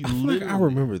because he I feel like literally. I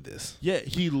remember this. Yeah,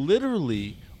 he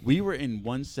literally. We were in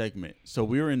one segment, so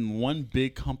we were in one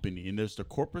big company, and there's the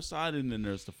corporate side, and then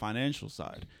there's the financial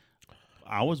side.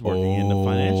 I was working in the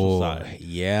financial side,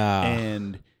 Yeah.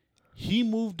 and he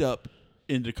moved up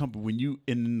in the company.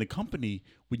 In the company,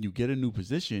 when you get a new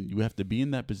position, you have to be in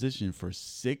that position for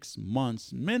 6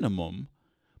 months minimum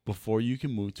before you can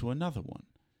move to another one.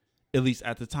 At least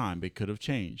at the time, it could have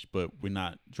changed, but we're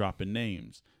not dropping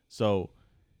names. So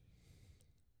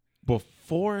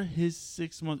before his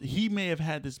 6 months, he may have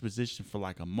had this position for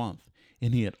like a month,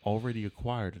 and he had already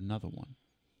acquired another one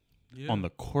Yeah. on the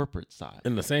corporate side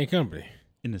In the same company.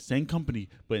 in the same company,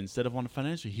 but instead of on the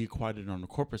financial, he acquired it on the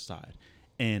corporate side.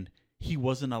 And he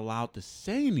wasn't allowed to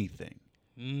say anything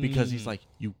because he's like,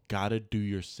 you got to do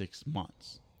your 6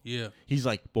 months. Yeah, He's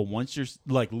like, but once you're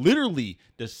like, literally,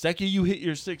 the second you hit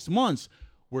your 6 months,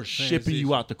 we're shipping you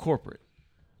Transition. out to corporate.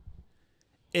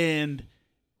 And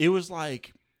it was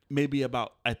like maybe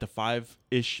about at the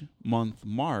 5-ish month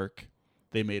mark,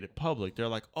 they made it public. They're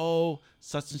like, oh,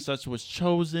 such and such was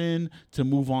chosen to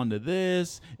move on to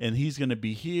this, and he's going to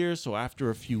be here. So after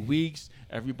a few weeks,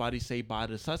 everybody say bye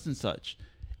to such and such.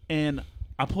 And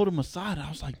I pulled him aside. And I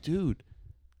was like, dude,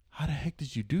 how the heck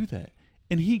did you do that?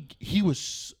 And he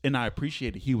was, and I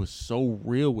appreciate it. He was so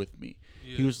real with me.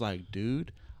 Yeah. He was like,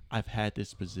 dude, I've had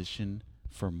this position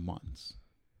for months.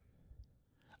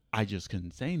 I just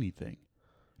couldn't say anything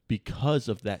because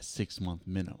of that 6 month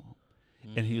minimum.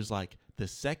 And he was like, the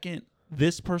second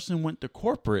this person went to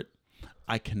corporate,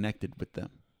 I connected with them.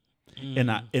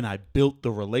 And I built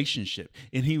the relationship.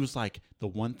 And he was like, the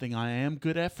one thing I am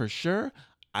good at for sure,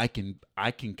 I can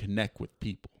connect with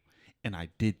people. And I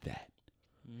did that.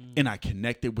 And I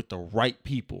connected with the right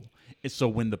people. And so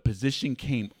when the position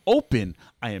came open,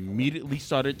 I immediately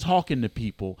started talking to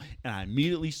people, and I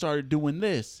immediately started doing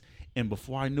this. And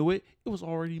before I knew it, it was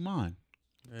already mine.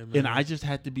 Hey, man, And I just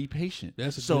had to be patient.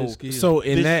 that's a so good skill. So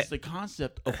in this that is the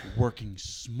concept of working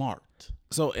smart.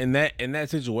 so in that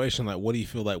situation, like what do you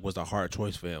feel like was the hard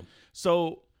choice for him?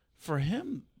 So for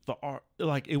him, the art,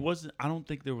 like it wasn't. I don't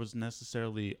think there was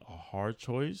necessarily a hard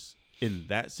choice in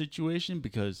that situation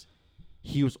because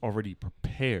he was already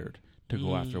prepared to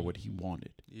go after what he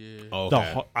wanted. yeah,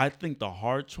 Okay. I think the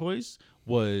hard choice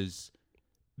was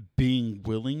being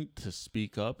willing to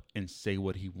speak up and say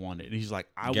what he wanted. And he's like,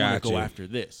 I want to Gotcha. go after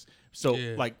this. So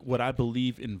Yeah. like what I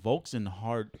believe invokes in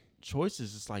hard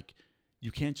choices is like,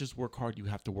 you can't just work hard. You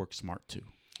have to work smart too.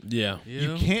 Yeah.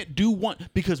 You can't do one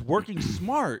because working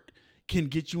smart can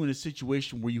get you in a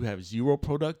situation where you have zero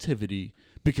productivity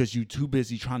because you're too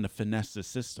busy trying to finesse the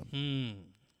system.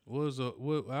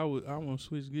 I want to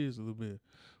switch gears a little bit.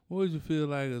 What would you feel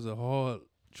like is a hard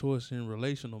choice in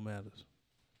relational matters?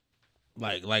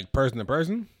 Like person to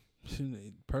person?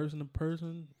 Person to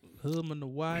person, husband to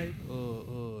wife,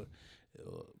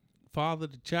 father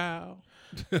to child.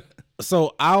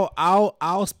 So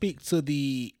I'll speak to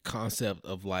the concept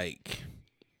of like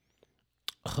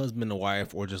husband to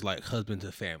wife or just like husband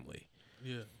to family.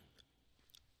 Yeah.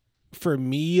 For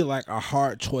me, like a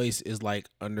hard choice is like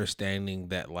understanding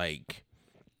that like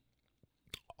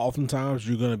oftentimes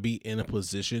you're gonna be in a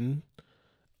position,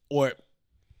 or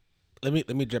let me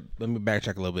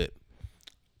backtrack a little bit.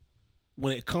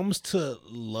 When it comes to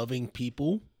loving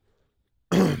people,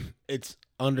 it's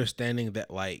understanding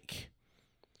that like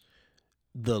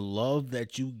the love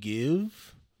that you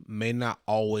give may not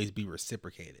always be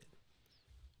reciprocated.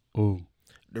 Ooh.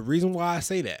 The reason why I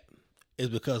say that is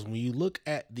because when you look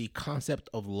at the concept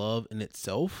of love in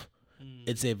itself,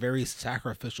 it's a very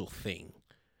sacrificial thing.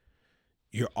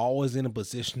 You're always in a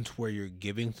position to where you're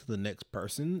giving to the next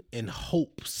person in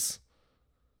hopes,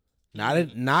 not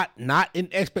in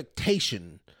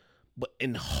expectation, but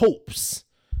in hopes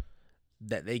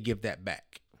that they give that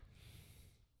back.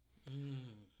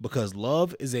 Because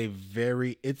love is a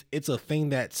very it's a thing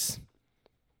that's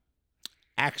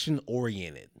action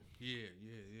oriented. Yeah.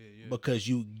 Because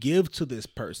you give to this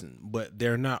person, but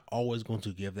they're not always going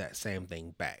to give that same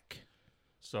thing back.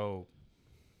 So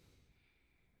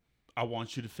I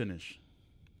want you to finish,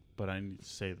 but I need to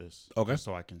say this. Okay.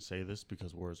 So I can say this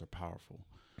because words are powerful.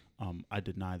 I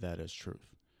deny that as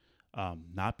truth.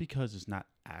 Not because it's not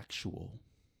actual,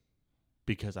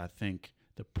 because I think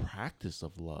the practice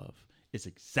of love is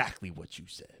exactly what you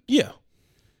said. Yeah.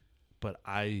 But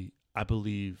I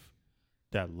believe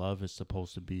that love is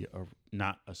supposed to be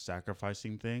not a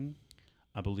sacrificing thing.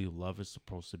 I believe love is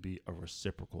supposed to be a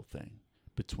reciprocal thing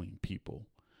between people.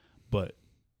 But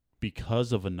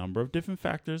because of a number of different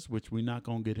factors, which we're not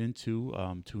going to get into,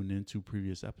 tune into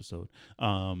previous episode,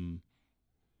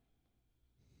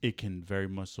 it can very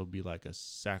much so be like a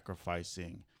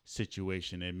sacrificing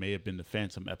situation. It may have been the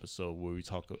Phantom episode where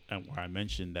where I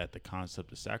mentioned that the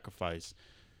concept of sacrifice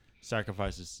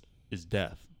is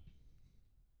death.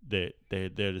 They're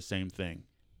the same thing.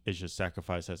 It's just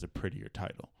sacrifice has a prettier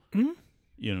title. Mm-hmm.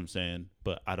 You know what I'm saying?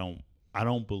 But I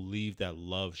don't believe that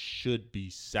love should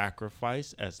be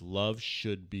sacrificed, as love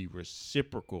should be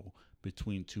reciprocal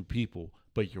between two people.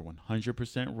 But you're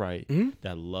 100% right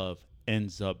that love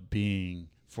ends up being,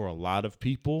 for a lot of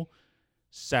people,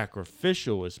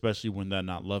 sacrificial, especially when they're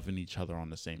not loving each other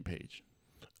on the same page.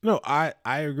 No, I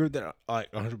agree with that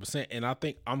like 100%. And I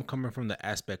think I'm coming from the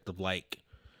aspect of like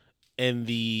in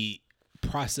the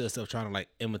process of trying to like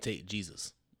imitate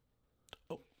Jesus.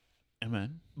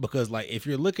 Amen. Because like if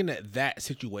you're looking at that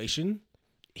situation,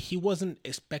 he wasn't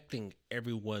expecting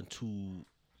everyone to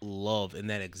love in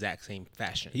that exact same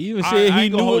fashion. He even said he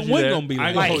knew it wasn't gonna be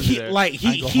like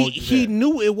he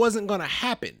knew it wasn't gonna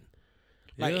happen.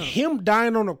 Like him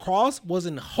dying on the cross was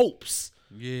in hopes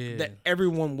that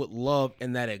everyone would love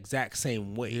in that exact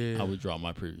same way. Yeah. I withdraw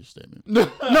my previous statement. No,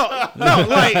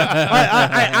 like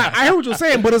I hear what you're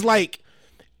saying, but it's like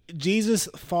Jesus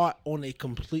thought on a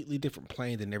completely different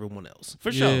plane than everyone else.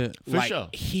 For sure. Yeah. For sure.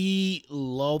 He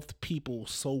loved people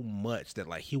so much that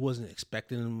like he wasn't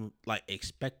expecting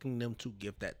them to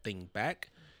give that thing back.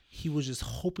 He was just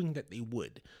hoping that they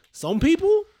would. Some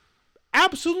people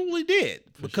absolutely did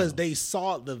because they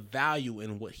saw the value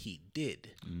in what he did.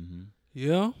 Mm-hmm.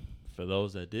 Yeah. For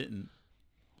those that didn't,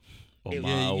 It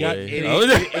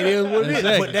is what it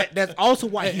is. But that's also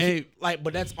why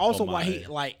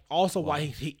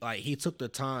he took the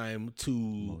time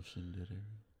to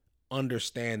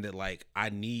understand that like I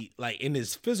need, like in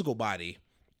his physical body,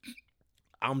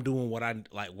 I'm doing what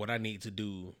I need to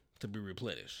do to be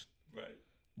replenished. Right.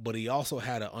 But he also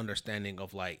had an understanding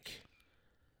of like,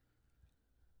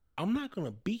 I'm not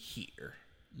gonna be here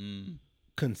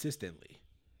consistently.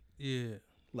 Yeah.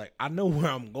 Like I know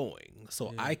where I'm going,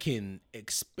 so I can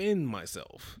expend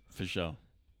myself For sure.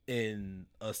 in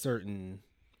a certain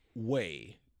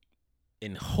way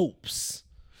in hopes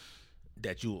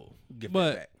that you'll get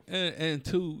that back. And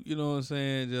two, you know what I'm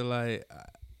saying? Just like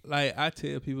I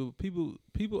tell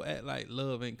people act like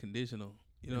love ain't conditional.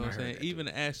 You know what I'm saying?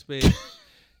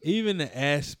 Even the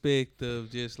aspect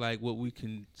of just like what we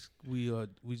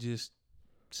just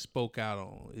spoke out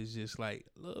on is just like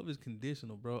love is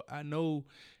conditional, bro. I know.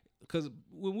 Because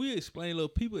when we explain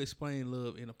love, people explain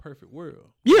love in a perfect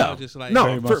world. Yeah, you know, just like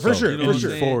for sure, you know for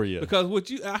sure. Euphoria. Because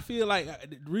I feel like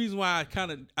the reason why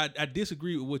I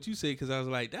disagree with what you said, because I was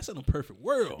like, that's in a perfect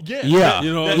world. Yeah.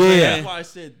 You know, that's why I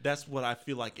said that's what I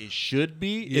feel like it should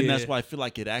be, and that's why I feel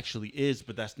like it actually is,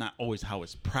 but that's not always how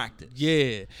it's practiced.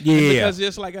 Yeah. Because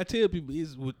just like I tell people,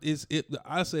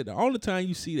 I said the only time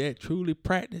you see that truly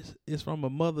practiced is from a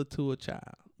mother to a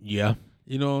child. Yeah.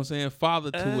 You know what I'm saying? Father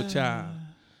to a child.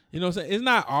 You know what I'm saying? It's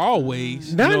not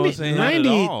always. You know what I'm saying?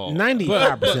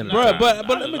 95% of Bro, the time.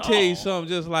 but let me tell you something.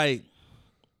 Just like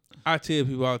I tell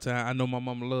people all the time, I know my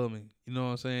mama love me. You know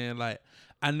what I'm saying? Like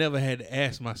I never had to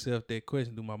ask myself that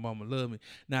question: do my mama love me?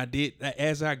 Now,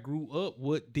 as I grew up,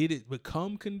 what did it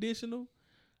become conditional?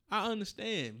 I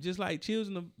understand. Just like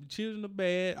children are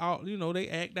bad. They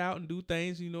act out and do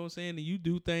things. You know what I'm saying? And you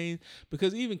do things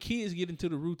because even kids get into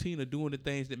the routine of doing the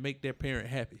things that make their parent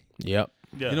happy. Yep.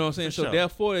 Yeah, You know what I'm saying? So sure.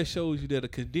 therefore, it shows you that a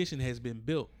condition has been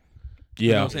built. Yeah.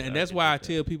 You know what I'm saying? And Yeah, that's I why I get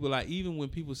that. tell people, like, even when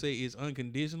people say it's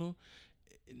unconditional,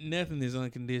 nothing is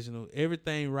unconditional.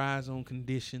 Everything rides on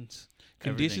conditions.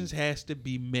 Conditions has to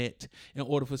be met in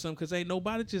order for something. Because ain't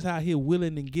nobody just out here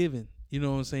willing and giving, you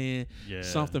know what I'm saying, Yeah.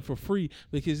 something for free.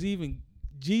 Because even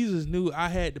Jesus knew I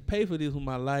had to pay for this with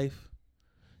my life.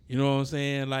 You know what I'm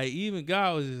saying? Like, even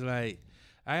God was just like,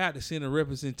 I got to send a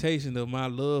representation of my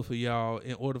love for y'all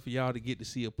in order for y'all to get to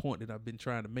see a point that I've been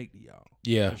trying to make to y'all.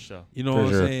 Yeah. For sure. You know For what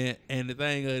sure. I'm saying? And the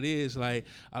thing of it is, like,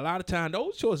 a lot of times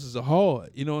those choices are hard.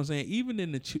 You know what I'm saying? Even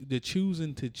in the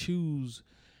choosing to choose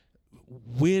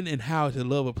when and how to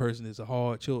love a person is a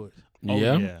hard choice. Oh,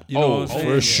 Yeah. yeah. You know what I'm saying?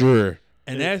 for sure.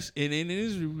 And that's and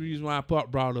this is the reason why I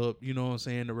brought up, you know what I'm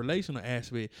saying, the relational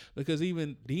aspect. Because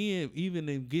even then, even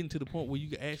in getting to the point where you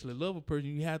can actually love a person,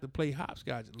 you have to play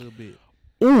hopscotch a little bit.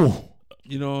 Ooh,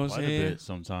 You know what I'm Quite a saying? bit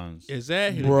sometimes.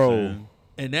 Exactly. bro.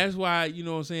 And that's why, you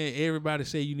know what I'm saying, everybody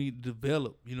say you need to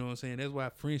develop, you know what I'm saying? That's why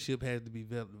friendship has to be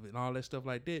developed and all that stuff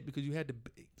like that, because you had to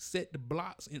set the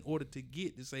blocks in order to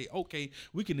get to say, okay,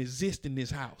 we can exist in this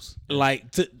house.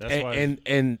 Like That's why-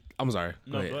 and I'm sorry.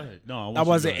 No, go ahead. No, I want you to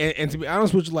wasn't, go ahead. and to be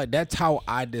honest with you, like that's how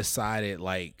I decided.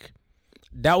 Like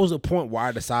that was a point where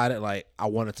I decided like I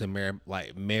wanted to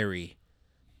marry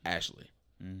Ashley.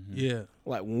 Mm-hmm. Yeah.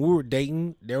 Like when we were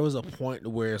dating, there was a point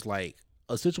where it's like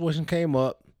a situation came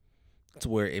up to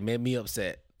where it made me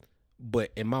upset,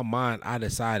 but in my mind, I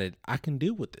decided I can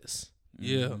deal with this.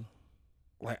 Yeah.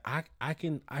 Like I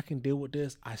can deal with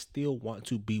this. I still want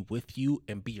to be with you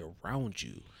and be around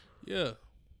you. Yeah.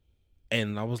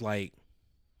 And I was like,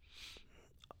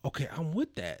 okay, I'm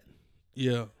with that.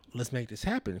 Yeah. Let's make this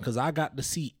happen. Because I got to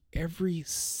see every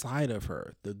side of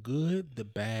her, the good, the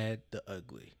bad, the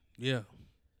ugly. Yeah.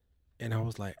 And I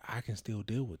was like, I can still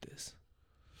deal with this.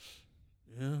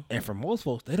 Yeah. And for most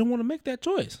folks, they don't want to make that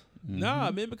choice. Nah,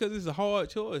 man, because it's a hard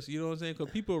choice. You know what I'm saying?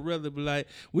 Because people would rather be like,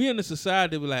 we in a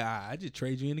society that be like, I just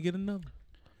trade you in to get another.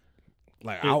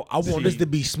 Like, I want this to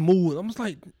be smooth. I'm just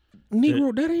like,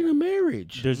 Negro, that ain't a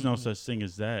marriage. There's no such thing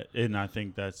as that, and I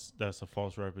think that's a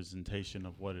false representation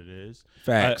of what it is.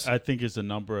 Facts. I think it's a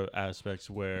number of aspects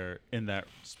where, in that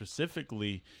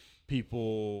specifically,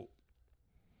 people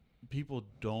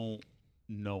don't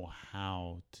know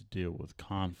how to deal with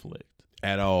conflict,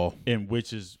 At all. and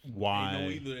which is why,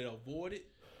 either they avoid it.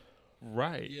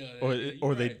 right? Yeah, or you're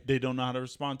or right. they don't know how to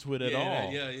respond to it at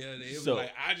all. Yeah. They So-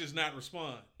 like, I just not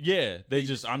respond. Yeah,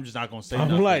 I'm just not gonna say I'm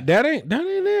nothing. like, that ain't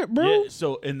it, bro. Yeah,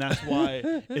 so and that's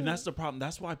why and that's the problem.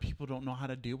 That's why people don't know how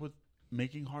to deal with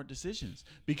making hard decisions,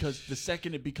 because the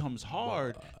second it becomes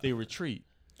hard, they retreat.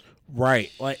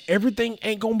 Right. Like, everything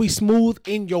ain't going to be smooth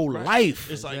in your life.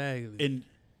 It's Exactly. like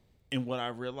and what I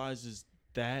realize is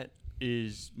that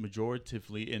is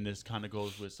majoritively, and this kind of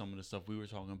goes with some of the stuff we were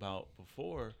talking about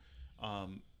before.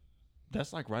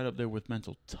 That's like right up there with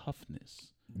mental toughness.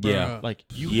 Yeah. Bruh. Like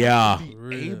you Yeah. have to be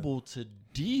Real. able to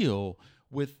deal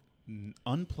with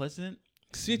unpleasant,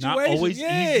 Situations. not always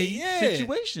yeah, easy yeah.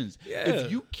 situations. Yeah.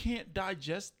 If you can't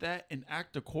digest that and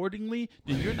act accordingly,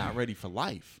 then you're not ready for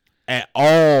life. At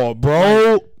all,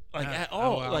 bro. Like at I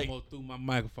all. Like almost threw my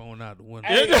microphone out the window.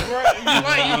 Hey, bro, You know what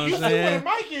I'm saying?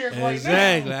 mic here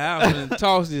Exactly. I'm gonna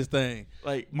toss this thing.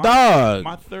 like Dog.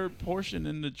 my third portion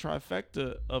in the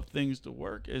trifecta of things to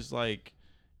work is like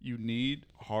you need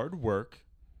hard work,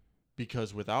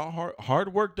 because without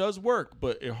hard work does work,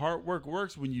 but hard work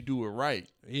works when you do it right.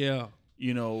 Yeah.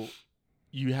 You know,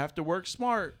 you have to work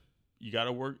smart. You got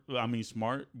to work. I mean,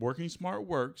 working smart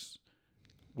works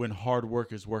when hard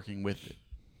work is working with it.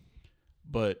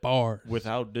 But Bars.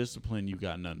 without discipline, you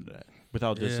got none of that.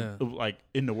 Without Yeah. discipline, like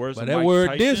in the words But of that Mike word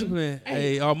Tyson, discipline,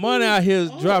 hey, our money out here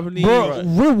is dropping these. Bro,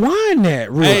 rewind that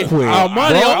real Hey, quick. our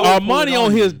money, Bro, I will our pull money it on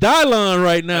on his you. Dylan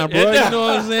right now, bro. You know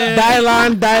what I'm saying? Dylan,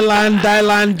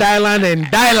 and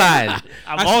Dylan.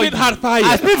 I'm I on spit you. hot fire.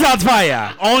 I spit out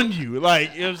fire. on you.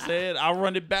 Like, you know what I'm saying? I'll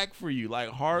run it back for you. Like,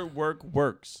 hard work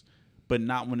works, but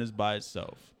not when it's by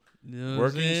itself. You know what I'm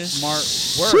Working saying? smart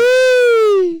works,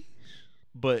 Sheesh.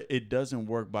 but it doesn't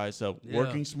work by itself. Yeah.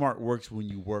 Working smart works when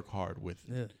you work hard with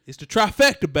it. Yeah. It's the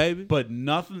trifecta, baby. But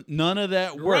none of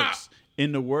that Rock. works.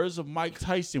 In the words of Mike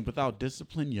Tyson, without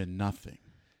discipline, you're nothing.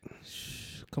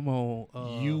 Come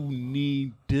on. You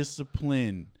need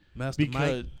discipline. Master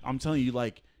Because Mike. I'm telling you,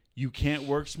 like, you can't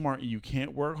work smart and you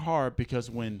can't work hard, because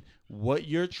when what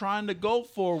you're trying to go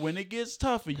for, when it gets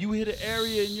tough and you hit an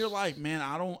area and you're like, man,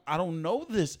 I don't know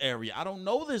this area. I don't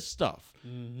know this stuff.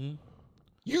 Mm-hmm.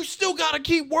 You still got to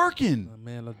keep working.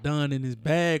 My man LaDon in his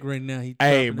bag right now. He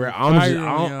Hey, chopping bro, and I'm just,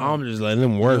 firing, y'all. I'm just letting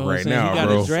them work You know what I'm right saying? now, He got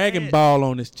bro. a Dragon Ball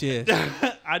on his chest.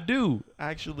 I do,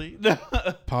 actually.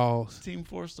 Pause. Team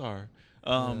 4-star.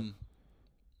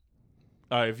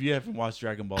 All right, if you haven't watched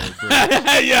Dragon Ball, Yeah,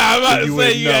 I'm about You to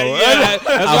wouldn't say, know. That's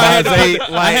why I had to put,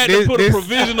 I had to put a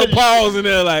provisional pause in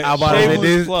there, like, I about to say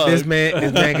shameless plug. this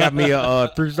man got me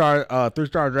a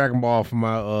 3-star Dragon Ball for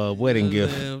my wedding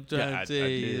gift. Man, I'm trying Yeah, to tell I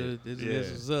you, did. this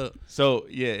is up. So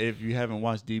yeah, if you haven't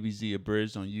watched DBZ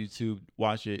Abridged on YouTube,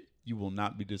 watch it. You will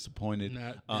not be disappointed.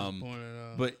 Not disappointed at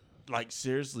all. But like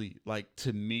seriously, like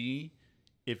to me,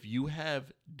 if you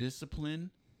have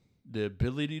discipline, the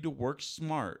ability to work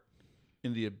smart,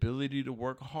 and the ability to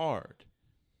work hard,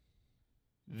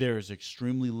 there is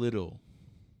extremely little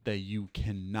that you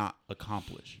cannot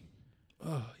accomplish. Oh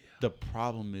yeah. The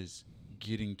problem is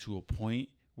getting to a point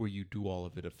where you do all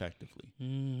of it effectively.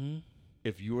 Mm-hmm.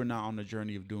 If you are not on the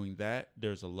journey of doing that,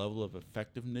 there's a level of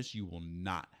effectiveness you will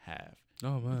not have.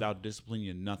 Oh man. Without discipline,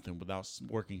 you're nothing. Without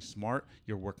working smart,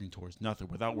 you're working towards nothing.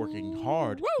 Without working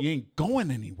hard, you ain't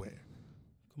going anywhere.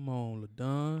 Come on,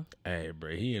 LaDon. Hey, bro,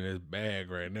 he in his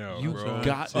bag right now, You bro.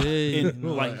 got tell you.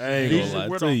 and, like I ain't these gonna lie are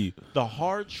where to you. the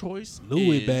hard choice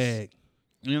Louis is, bag.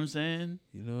 You know what I'm saying?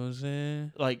 You know what I'm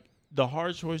saying? Like the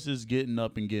hard choice is getting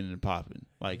up and getting it popping.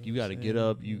 Like you got to get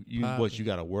up. You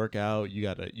got to work out.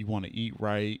 You want to eat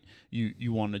right.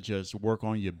 You want to just work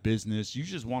on your business. You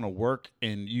just want to work,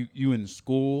 and you in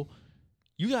school.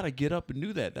 You got to get up and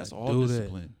do that. That's all do that.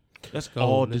 discipline. That's go.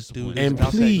 all Let's do discipline. this. And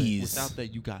Without please- without that,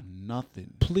 you got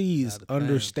nothing. Please Not a thing.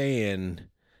 understand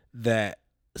that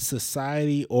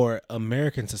society or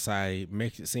American society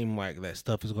makes it seem like that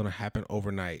stuff is going to happen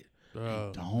overnight.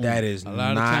 Bro. Don't. That is A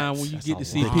lot not of time when you That's get a to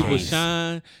see lie. people case.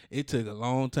 shine, it took a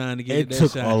long time to get It to that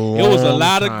took shine. a It was a long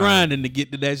lot of time. grinding to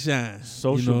get to that shine.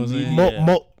 Social you know what I'm saying?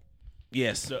 media.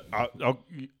 Yes.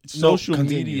 Social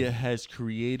continue. media has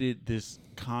created this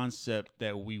concept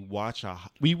that we watch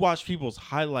people's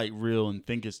highlight reel and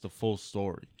think it's the full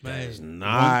story. Man, It's One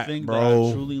not, thing that I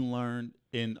bro. truly learned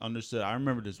and understood. I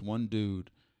remember this one dude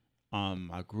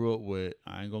I grew up with.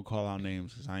 I ain't gonna call out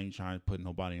names because I ain't trying to put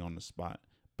nobody on the spot,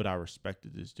 but I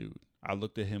respected this dude. I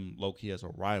looked at him low-key as a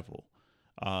rival.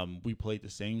 We played the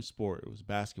same sport. It was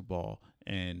basketball,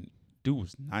 and dude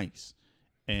was nice.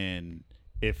 And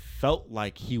it felt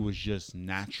like he was just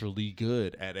naturally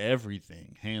good at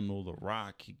everything. Handle the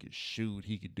rock, he could shoot,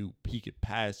 he could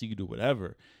pass, he could do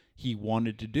whatever he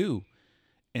wanted to do.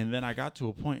 And then I got to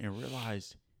a point and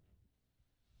realized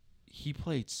he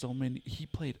played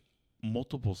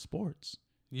multiple sports.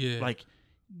 yeah. Like,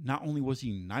 not only was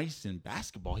he nice in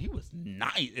basketball, he was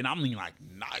nice, and I mean like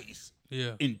nice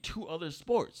yeah. in 2 other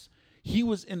sports. He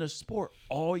was in a sport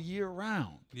all year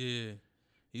round. Yeah.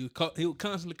 He was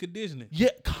constantly conditioning.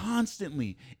 Yeah,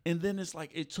 constantly. And then it's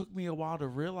like, it took me a while to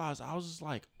realize, I was just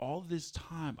like, all this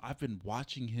time I've been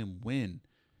watching him win.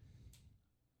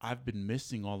 I've been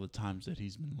missing all the times that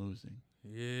he's been losing.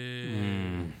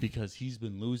 Yeah. Because he's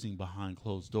been losing behind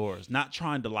closed doors. Not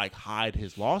trying to like hide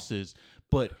his losses,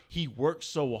 but he worked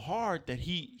so hard that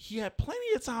he had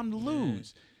plenty of time to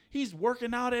lose. He's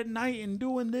working out at night and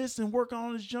doing this and working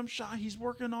on his jump shot. He's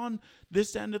working on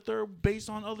this, that, and the third based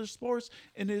on other sports.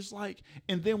 And it's like,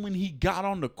 and then when he got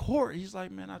on the court, he's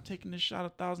like, man, I've taken this shot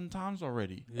 1,000 times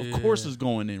already. Yeah. Of course it's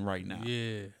going in right now.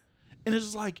 Yeah. And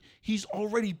it's like he's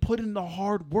already put in the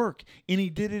hard work and he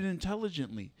did it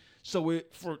intelligently. So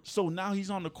now he's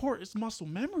on the court. It's muscle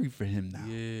memory for him now.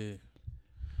 Yeah.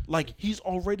 Like he's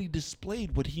already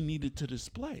displayed what he needed to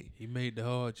display. He made the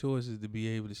hard choices to be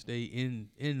able to stay in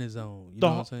the zone. You The-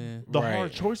 know what I'm saying? The Right.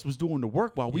 hard choice was doing the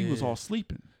work while we was Yeah. all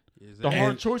sleeping. Exactly. The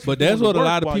hard choice. But was that's doing what the a work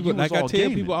lot of while people, you was like I all tell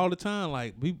gaming. people all the time,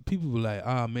 like people be like,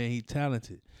 "Ah, man, he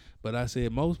talented." But I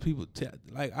said most people,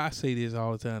 like I say this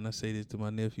all the time. I say this to my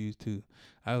nephews too.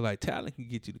 I was like, talent can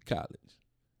get you to college.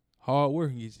 Hard work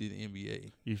can get you to the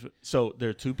NBA. So there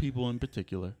are 2 people in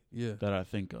particular Yeah. that I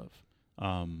think of.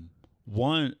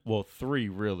 3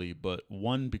 really, but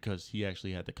one because he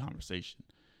actually had the conversation.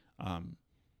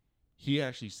 He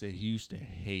actually said he used to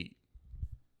hate,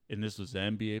 and this was the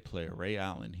NBA player, Ray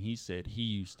Allen. He said he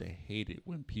used to hate it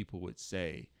when people would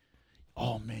say,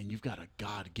 oh man, you've got a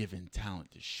God-given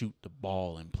talent to shoot the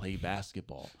ball and play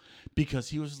basketball. Because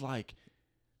he was like,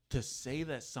 to say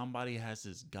that somebody has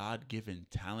this God-given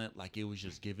talent, like it was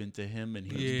just given to him and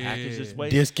he was packaged this way.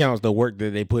 Discounts the work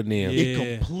that they put in.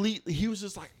 It completely. He was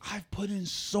just like, I've put in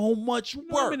so much work.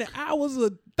 How many hours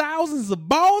of thousands of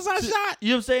balls I shot? You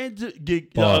know what I'm saying? To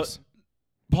get, Pause.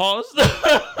 Pause.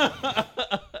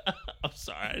 I'm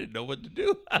sorry, I didn't know what to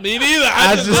do. Me neither.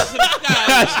 I just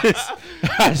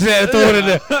I just had to throw it in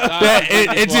there.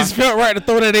 It just felt right to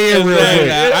throw that in real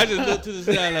quick. I just looked to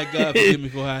the sky like, God forgive me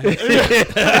for how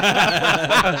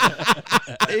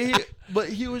But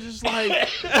he was just like,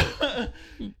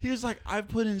 I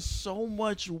put in so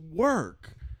much work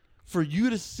for you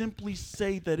to simply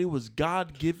say that it was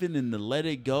God given and to let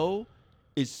it go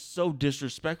is so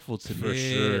disrespectful to me. For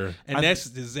sure. And that's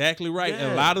exactly right.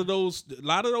 Yeah. A lot of those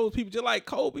people, just like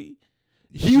Kobe,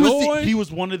 He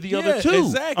was one of the other two.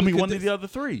 Exactly. I mean, one of the other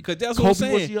three. Because that's Kobe what I'm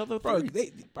saying. was the other bro, three.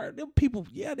 them people,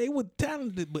 they were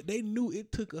talented, but they knew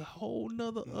it took a whole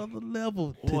nother other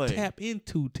level Boy. to tap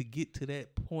into to get to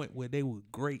that point where they were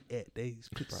great at their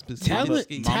specific Talent-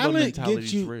 skills. talent- Mamba mentality gets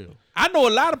is you- real. I know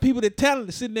a lot of people that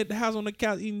talented sitting at the house on the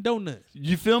couch eating donuts.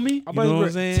 You feel me? You know what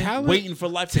I'm saying? Talent, Waiting for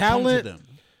life to come to them.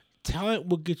 Talent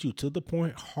will get you to the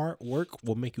point. Hard work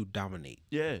will make you dominate.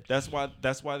 Yeah, that's why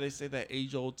they say that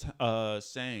age-old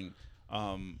saying,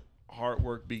 hard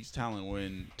work beats talent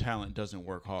when talent doesn't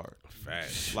work hard.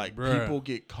 Facts. Like Bruh. people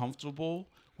get comfortable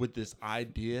with this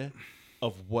idea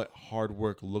of what hard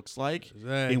work looks like,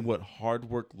 Exactly. and what hard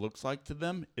work looks like to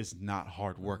them is not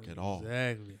hard work at all.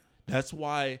 Exactly. That's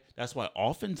why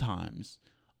oftentimes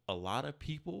a lot of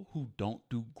people who don't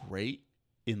do great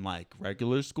in like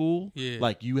regular school, Yeah.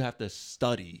 like you have to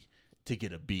study to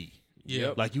get a B.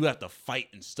 Yeah. Like you have to fight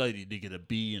and study to get a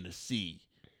B and a C.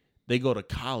 They go to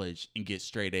college and get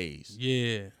straight A's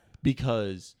Yeah.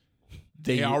 because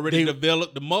They already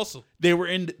developed the muscle. they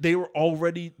were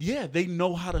already they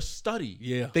know how to study.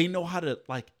 Yeah. They know how to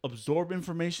like absorb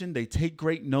information. They take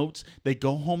great notes. They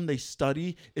go home, they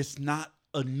study. It's not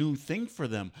a new thing for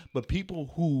them. But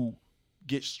people who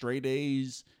get straight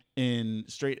A's and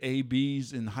straight A,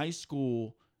 B's in high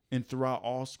school and throughout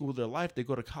all school of their life, they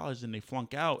go to college and they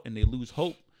flunk out and they lose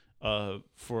hope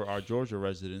for our Georgia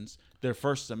residents their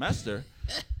first semester.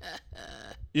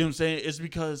 You know what I'm saying? It's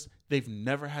because they've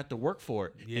never had to work for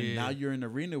it. Yeah. And now you're in an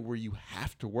arena where you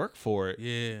have to work for it.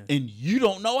 Yeah. And you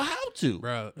don't know how to.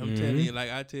 Bro, I'm telling you,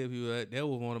 like I tell people, that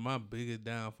was one of my biggest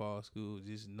downfall schools,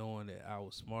 just knowing that I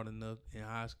was smart enough in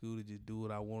high school to just do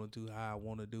what I wanted to, how I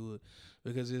want to do it.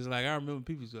 Because it's like, I remember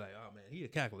people was like, oh man, he a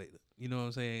calculator. You know what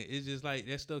I'm saying? It's just like,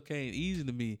 that stuff came easy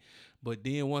to me. But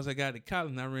then once I got to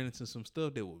college and I ran into some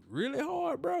stuff that was really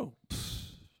hard, bro.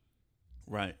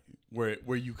 Right. Where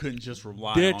you couldn't just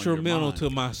rely on your Detrimental mind. to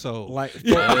my soul. Like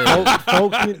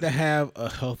folks need to have a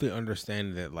healthy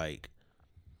understanding that like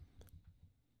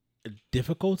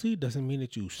difficulty doesn't mean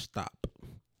that you stop.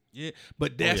 Yeah,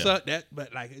 but that's yeah.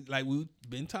 but like we've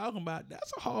been talking about,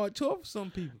 that's a hard chore for some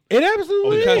people. It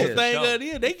absolutely Because is. the thing Sure. of it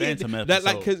is, they get Phantom that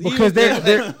like episode. Because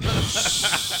they're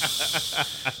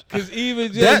because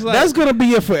even just like, that's gonna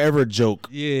be a forever joke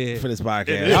yeah. for this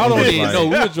podcast. Y'all don't It's even like- know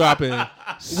we were dropping. we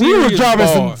were serious dropping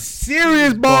some bars.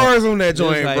 serious bars on that It's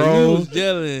joint, like, bro. We was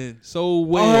gelling so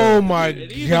well. Oh my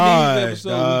And even gosh, these episodes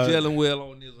dog. we gelling well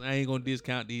on this. I ain't gonna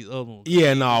discount these other ones.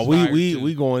 Yeah, no, It's we fire, we too.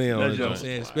 we going in on That's it. You know what I'm Jones.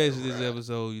 saying? Especially this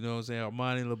episode, you know what I'm saying?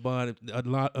 Armani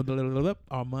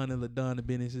LaDonna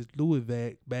been in his Louis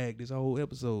bag this whole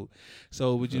episode.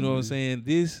 So, but you know what I'm saying?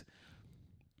 This,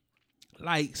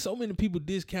 like, so many people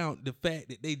discount the fact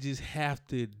that they just have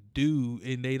to do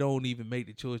and they don't even make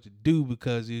the choice to do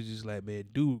because it's just like, man,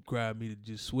 dude required me to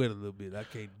just sweat a little bit. I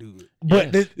can't do it.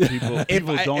 But Yes. the-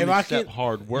 People don't if I accept can-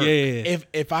 hard work. Yeah.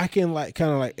 if I can like kind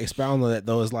of like expound on that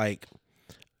though, is like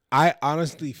I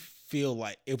honestly feel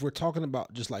like if we're talking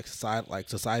about just like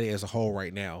society as a whole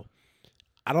right now,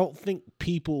 I don't think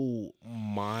people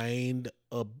mind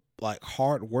like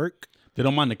hard work. They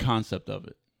don't mind the concept of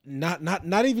it.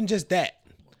 Not even just that.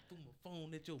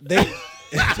 Phone at your They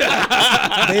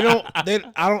they don't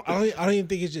I don't even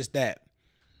think it's just that.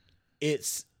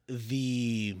 It's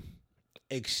the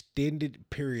extended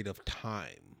period of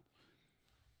time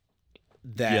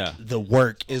that Yeah. the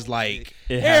work is like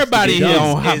It has to Everybody be here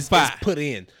done. on high is five. put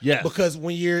in. Yes. Because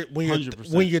when you're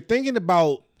 100%. when you're thinking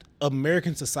about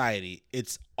American society,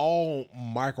 it's all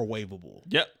microwavable.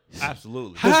 Yep.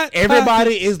 Absolutely. Hot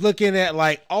Everybody is looking at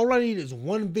like all I need is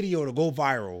one video to go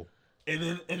viral,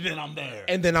 And then I'm there.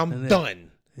 and then I'm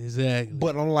done. Exactly.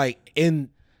 But I'm like, in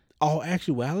all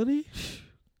actuality,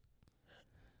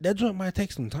 that joint might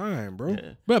take some time, bro.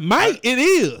 Yeah. But Mike, it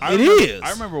is. I It remember, is.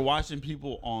 I remember watching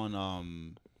people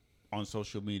on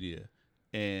social media,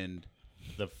 and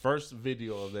the first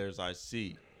video of theirs I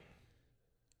see,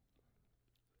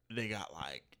 they got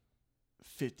like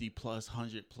 50 plus,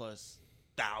 100 plus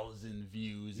thousand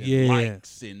views and Yeah.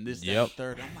 likes and this, that, Yep. and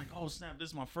third. I'm like, oh snap, this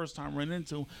is my first time running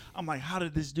into him. I'm like, how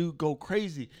did this dude go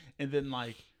crazy? And then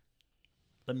like,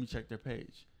 let me check their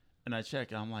page. And I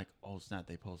check and I'm like, oh snap,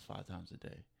 they post 5 times a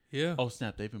day. Yeah. Oh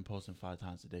snap, they've been posting 5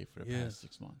 times a day for the Yeah. past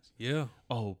 6 months. Yeah.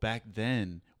 Oh, back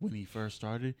then when he first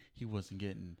started, he wasn't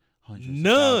getting hundreds of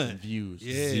None. thousands views.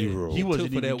 Yeah. Zero. He wasn't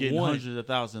Took for even that getting one. hundreds of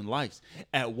thousands likes.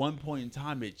 At one point in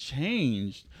time, it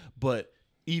changed, but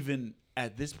even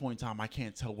at this point in time, I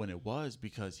can't tell when it was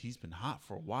because he's been hot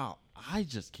for a while. I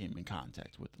just came in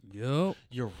contact with him. Yup.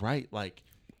 You're right. Like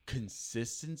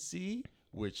consistency,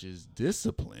 which is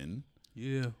discipline,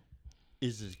 Yeah.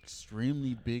 is an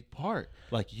extremely big part.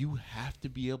 Like you have to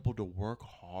be able to work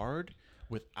hard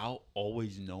without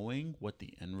always knowing what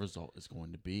the end result is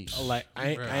going to be. Like I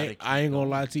ain't gonna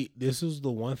lie to you. This is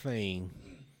the one thing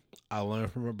I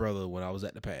learned from my brother when I was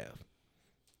at the path.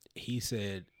 He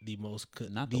said the most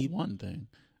Not the the one thing.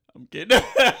 I'm kidding.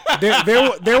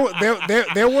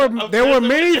 there were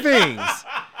many things.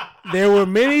 There were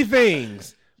many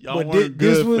things. Y'all but weren't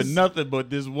this good was for nothing but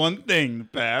this one thing, the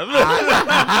path.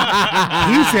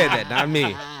 he said that, not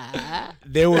me.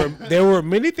 There were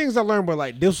many things I learned, but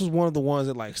like this was one of the ones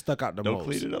that like stuck out the Don't most.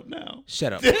 clean it up now.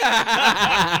 Shut up.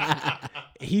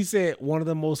 He said one of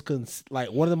the most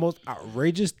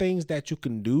outrageous things that you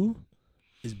can do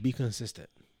is be consistent.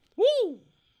 Woo!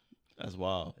 That's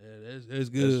wild. Yeah, that's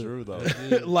good. That's true, though. That's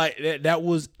good. Like that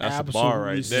was That's a absolutely bar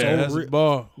right so there. That's a real.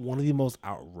 bar. One of the most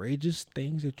outrageous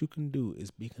things that you can do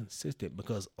is be consistent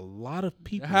because a lot of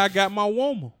people How I got my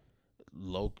woman.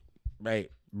 right,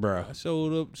 bruh. I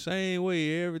showed up the same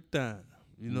way every time.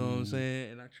 You know Mm. what I'm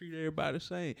saying? And I treat everybody the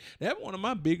same. That's one of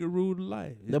my bigger rules of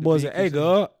life. is That to boy be said, "Hey, consistent.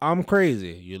 girl, I'm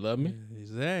crazy. You love me?"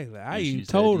 Exactly. I And she even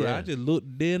said told her. yeah. I just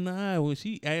looked dead in the eye when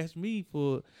she asked me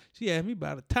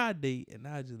about a tie date, and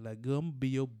I just like, girl, I'm gonna be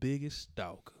your biggest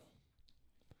stalker.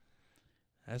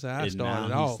 That's how I And started now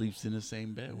he off. sleeps in the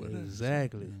same bed with her.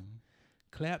 Exactly.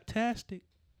 Claptastic.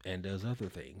 And does other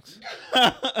things.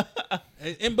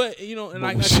 And but you know, and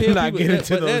But like we I should tell not people, get that,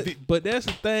 into but, those that, but that's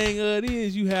the thing. It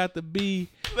is you have to be.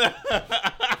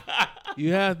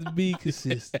 You have to be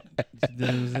consistent. You know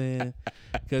what I'm saying?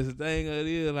 Because the thing of it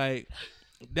is like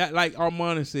that. Like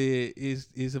Armani said,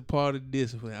 is a part of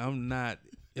discipline. I'm not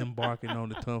embarking on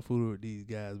the tomfoolery with these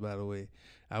guys. By the way,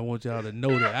 I want y'all to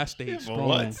know that I stayed strong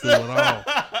what? through it all.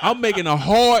 I'm making a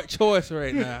hard choice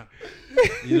right now.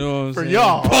 You know what I'm For saying?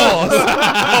 y'all.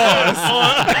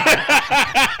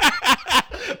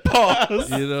 Pause.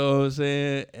 You know what I'm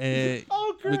saying? And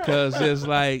because it's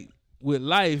like with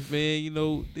life, man, you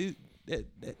know, the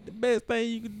best thing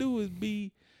you can do is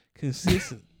be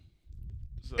consistent.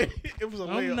 So, It was a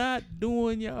I'm not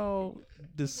doing y'all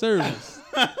the service.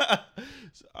 all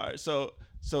right. So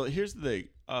here's the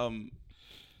thing.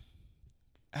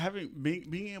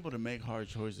 Being able to make hard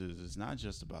choices is not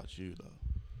just about you though.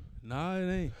 Nah, it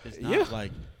ain't. It's not Yeah.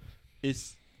 like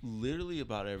it's literally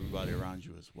about everybody around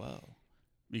you as well.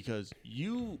 Because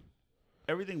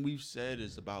everything we've said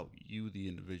is about you, the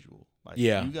individual. Like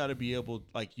Yeah. you gotta be able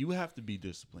you have to be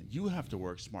disciplined. You have to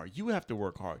work smart. You have to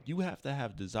work hard. You have to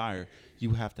have desire.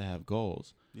 You have to have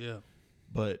goals. Yeah.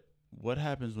 But what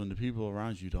happens when the people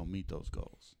around you don't meet those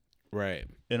goals? Right.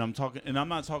 And I'm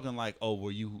not talking like, oh,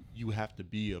 well, you have to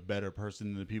be a better person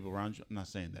than the people around you. I'm not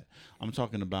saying that. I'm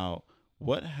talking about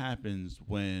what happens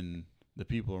when the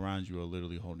people around you are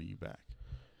literally holding you back.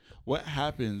 What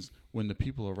happens when the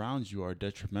people around you are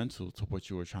detrimental to what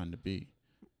you are trying to be?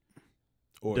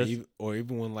 Or Does-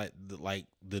 even when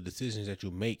the decisions that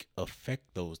you make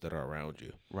affect those that are around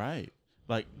you. Right.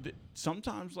 Like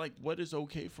sometimes like what is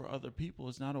okay for other people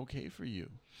is not okay for you.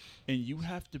 And you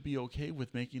have to be okay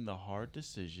with making the hard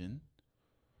decision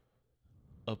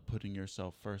of putting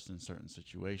yourself first in certain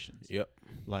situations. Yep.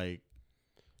 Like,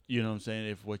 you know what I'm saying?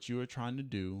 If what you are trying to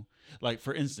do, like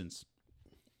for instance,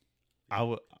 I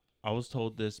was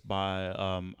told this by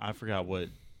I forgot what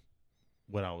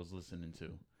I was listening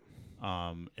to.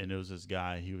 And it was this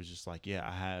guy, he was just like, yeah,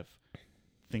 I have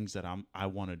things that I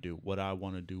want to do. What I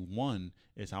want to do, one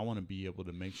is I want to be able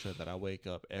to make sure that I wake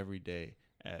up every day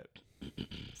at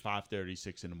 5:30,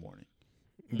 6 in the morning.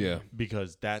 Yeah.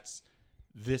 Because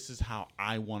this is how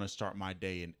I want to start my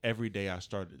day, and every day I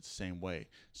start it the same way.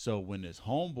 So when his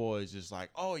homeboys is like,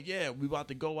 oh yeah, we about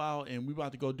to go out and we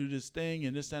about to go do this thing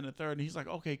and this, that, and the third, and he's like,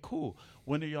 okay, cool.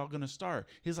 When are y'all gonna start?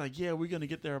 He's like, yeah, we're gonna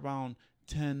get there around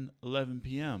 10, 11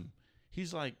 p.m.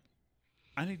 He's like,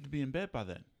 I need to be in bed by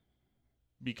then,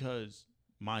 because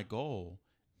my goal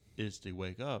is to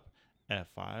wake up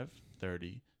at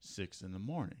 5:30, 6 in the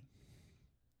morning.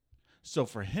 So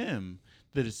for him,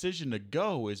 the decision to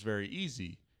go is very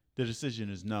easy. The decision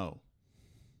is no.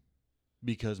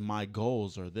 Because my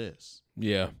goals are this.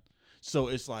 Yeah. So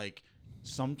it's like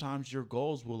sometimes your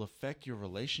goals will affect your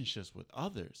relationships with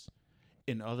others.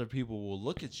 And other people will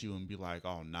look at you and be like,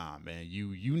 oh, nah, man,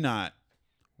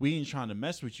 we ain't trying to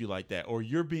mess with you like that. Or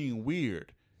you're being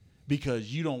weird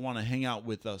because you don't want to hang out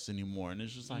with us anymore. And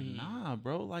it's just like, nah,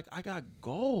 bro, like I got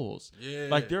goals. Yeah.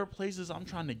 Like there are places I'm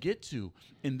trying to get to.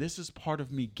 And this is part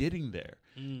of me getting there.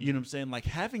 You know what I'm saying? Like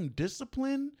having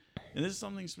discipline, and this is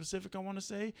something specific I want to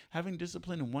say, having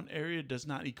discipline in one area does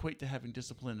not equate to having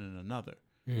discipline in another.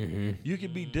 Mm-hmm. You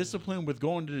can be disciplined with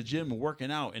going to the gym and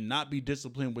working out and not be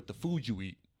disciplined with the food you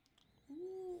eat.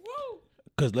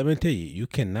 Because let me tell you, you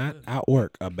cannot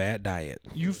outwork a bad diet.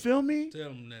 You feel me? Tell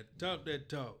them that. Talk that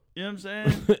talk. You know what I'm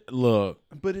saying? Look.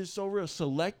 But it's so real.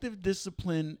 Selective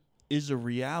discipline is a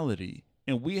reality,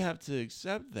 and we have to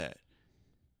accept that.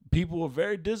 People are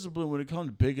very disciplined when it comes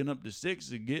to picking up the sticks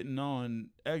and getting on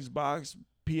Xbox,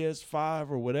 PS5,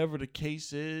 or whatever the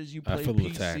case is. You play I feel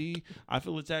PC. attacked. I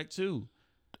feel attacked too.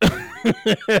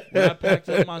 When I packed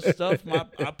up my stuff,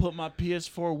 I put my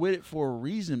PS4 with it for a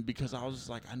reason because I was just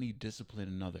like, I need discipline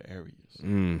in other areas.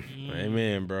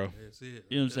 Amen, bro. That's it.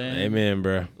 You know what I'm saying? Amen,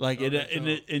 bro. Like,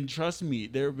 and trust me,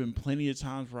 there have been plenty of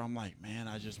times where I'm like, man,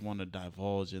 I just want to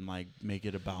divulge and like make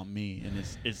it about me, and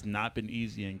it's not been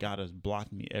easy, and God has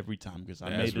blocked me every time because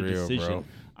I That's made a real, decision. bro.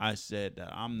 I said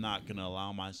that I'm not gonna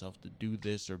allow myself to do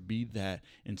this or be that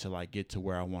until I get to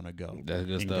where I want to go. That's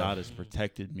good and stuff. God has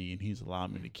protected me, and He's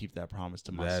allowed me to keep that promise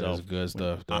to That myself. is good when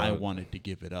stuff, dog. I wanted to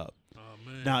give it up. Oh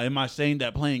man. Now, am I saying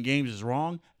that playing games is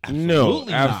wrong? No,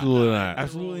 Absolutely absolutely not.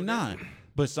 Absolutely not.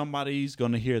 But somebody's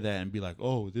going to hear that and be like,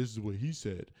 oh, this is what he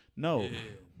said. No. Yeah.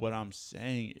 What I'm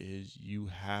saying is you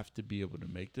have to be able to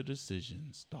make the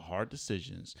decisions, the hard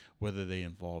decisions, whether they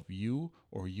involve you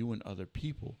or you and other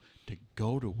people, to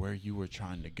go to where you were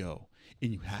trying to go.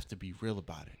 And you have to be real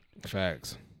about it.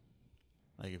 Facts.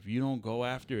 Like, if you don't go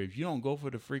for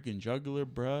the freaking jugular,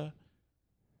 bruh,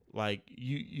 like,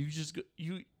 you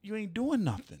ain't doing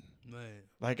nothing. Man.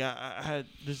 Like I had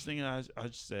this thing I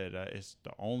just said it's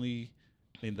the only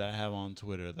thing that I have on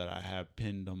Twitter that I have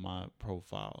pinned on my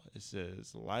profile. It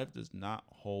says life does not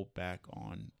hold back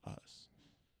on us,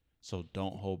 so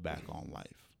don't hold back on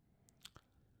life.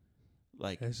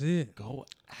 Like That's it. go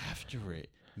after it.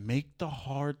 Make the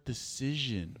hard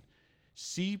decision.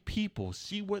 See people,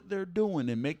 see what they're doing,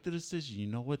 and make the decision. You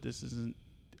know what? This isn't.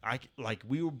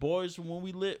 We were boys from when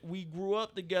we grew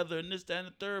up together and this, that, and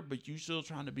the third, but you still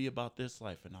trying to be about this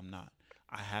life and I'm not.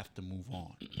 I have to move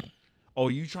on. Oh,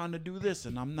 you trying to do this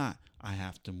and I'm not. I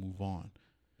have to move on.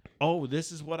 Oh,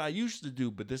 this is what I used to do,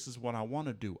 but this is what I want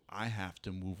to do. I have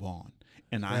to move on.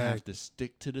 And I have to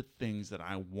stick to the things that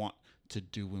I want to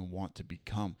do and want to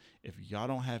become. If y'all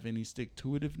don't have any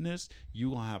stick-to-itiveness,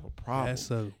 you gonna have a problem.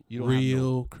 That's a You don't have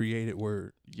real created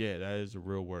word. Yeah, that is a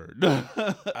real word.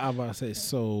 I'm about to say,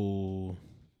 so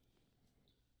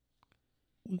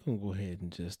we're going to go ahead and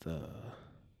just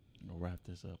I'll wrap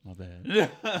this up. My bad.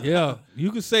 Yeah,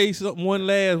 you could say something, one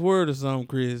last word or something,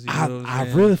 Chris. You know what I I'm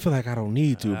saying? really feel like I don't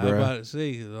need to, I was bro. about to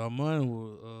say, Armani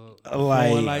was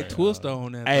Like- like Twister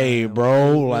on that. Hey, thing.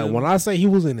 bro, You like feel when me? I say he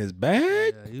was in his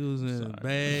bag, Yeah, he was in his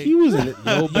bag, he was in it.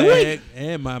 your You bag,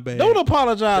 and my bag. don't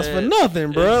apologize for Yeah.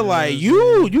 nothing, bro. Yeah, like man.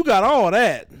 you got all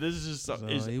that. This is just So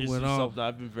it's he just went off. something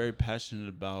I've been very passionate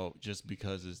about just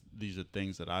because these are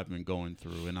things that I've been going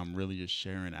through, and I'm really just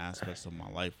sharing aspects of my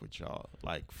life with y'all,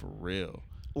 like for real.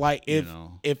 Like You if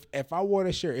know. if I were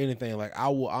to share anything, like I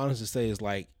will honestly say is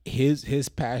like his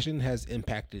passion has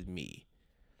impacted me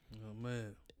Oh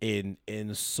man,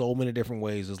 in so many different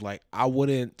ways. It's like I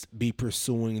wouldn't be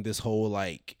pursuing this whole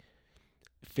like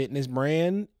fitness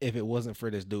brand if it wasn't for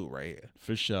this dude right here.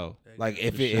 For sure. Like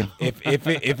if For it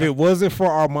sure. if it wasn't for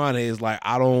Armani, it's like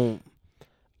I don't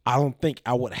think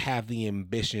I would have the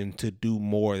ambition to do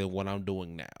more than what I'm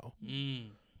doing now.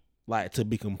 Like, to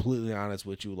be completely honest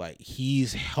with you, like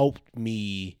he's helped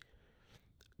me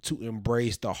to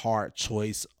embrace the hard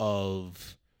choice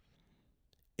of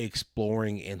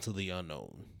exploring into the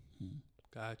unknown.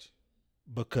 gotcha.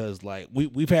 Because like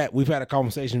we've had a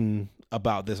conversation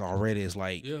about this already. It's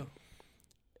like Yeah,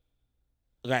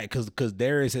 because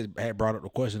Darius had brought up the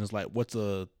question. It's like, what's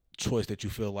a choice that you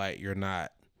feel like you're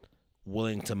not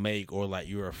willing to make or like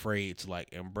you're afraid to like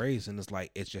embrace? And it's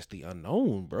like, it's just the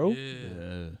unknown, bro.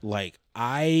 yeah. Like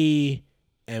I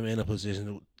am in a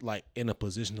position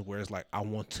to where it's like I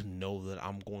want to know that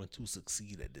I'm going to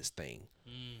succeed at this thing.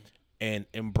 And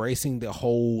embracing the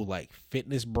whole like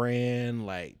fitness brand,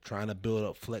 like trying to build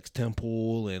up Flex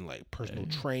Temple and like personal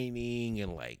training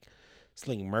and like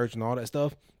slinging merch and all that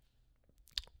stuff.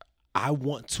 I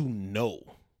want to know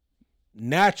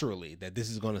naturally that this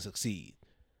is going to succeed.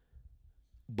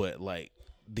 But like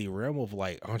the realm of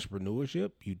like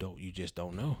entrepreneurship, you just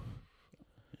don't know.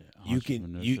 Yeah,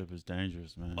 entrepreneurship is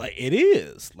dangerous, man. Like it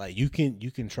is. Like you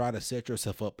can try to set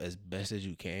yourself up as best as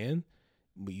you can,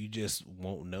 but you just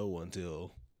won't know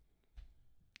until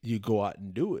you go out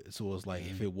and do it. So it's like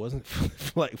if it wasn't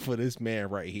for this man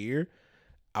right here,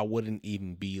 I wouldn't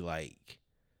even be like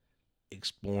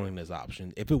exploring this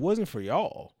option. If it wasn't for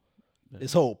y'all,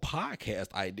 this whole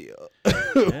podcast idea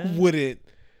wouldn't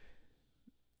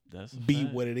be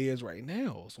what it is right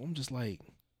now. So I'm just like,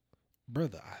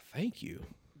 brother, I thank you.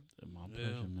 My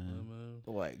pleasure, man.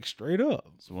 Like straight up.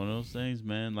 It's one of those things,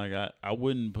 man. Like I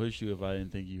wouldn't push you if I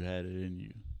didn't think you had it in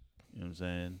you. You know what I'm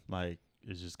saying? Like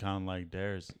it's just kind of like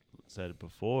Darius said it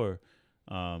before.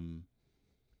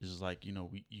 It's just like, you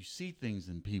know, you see things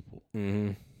in people,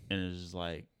 and it's just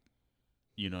like,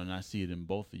 you know, and I see it in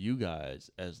both of you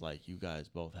guys as like you guys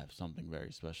both have something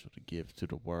very special to give to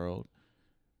the world,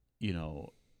 you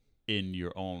know, in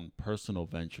your own personal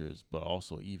ventures, but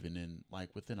also even in like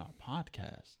within our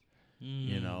podcast,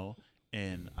 you know.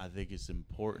 And I think it's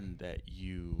important that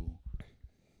you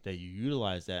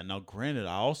utilize that. Now, granted,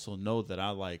 I also know that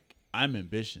I'm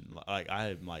ambition. Like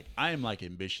I am like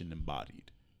ambition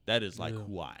embodied. That is like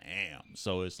who I am.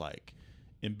 So it's like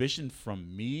ambition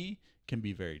from me can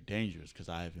be very dangerous because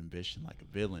I have ambition like a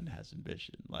villain has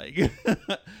ambition. Like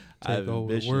I have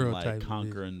ambition like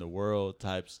conquering the world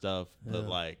type stuff, but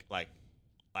like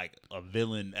a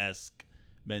villain-esque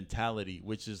mentality,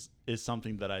 which is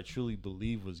something that I truly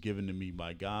believe was given to me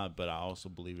by God, but I also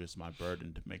believe it's my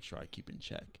burden to make sure I keep in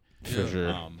check. For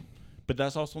sure. But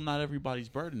that's also not everybody's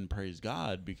burden, praise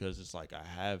God, because it's like I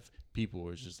have people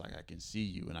where it's just like I can see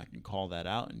you and I can call that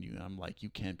out in you, and I'm like, you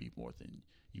can't be more than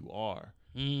you are.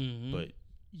 But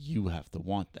you have to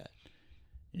want that.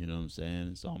 You know what I'm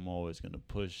saying? So I'm always going to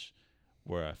push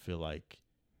where I feel like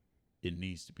it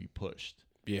needs to be pushed.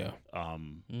 Yeah.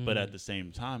 But at the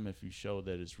same time, if you show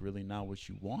that it's really not what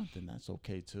you want, then that's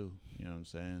okay too. You know what I'm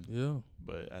saying? Yeah.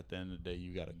 But at the end of the day,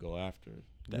 you got to go after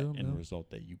that Yeah, end man.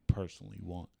 result that you personally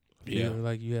want. Yeah,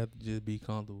 like you have to just be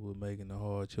comfortable with making the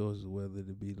hard choices, whether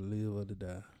it be to live or to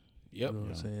die. Yep. You know what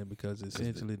I'm saying? Because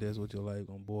essentially that's what your life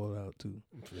gonna boil out to.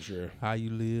 For sure. How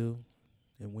you live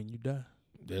and when you die.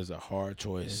 There's a hard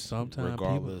choice. And sometimes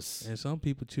regardless. some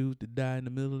people choose to die in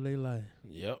the middle of their life.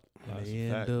 Yep. And That's they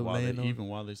a fact. end up laying on, Even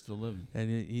while they're still living.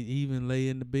 and even lay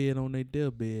in the bed on their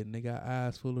deathbed, and they got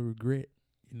eyes full of regret.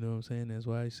 You know what I'm saying? That's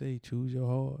why I say choose your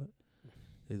heart.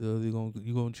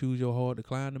 You gonna choose your heart to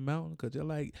climb the mountain? Cause they're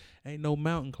like, ain't no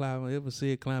mountain climber ever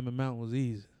said climbing a mountain was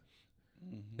easy.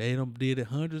 They done did it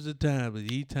hundreds of times,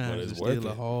 but each time it's still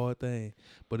a hard thing.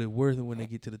 But it's worth it when they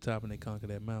get to the top and they conquer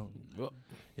that mountain. Yep.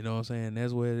 You know what I'm saying?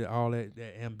 That's where all that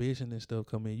ambition and stuff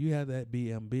come in. You have to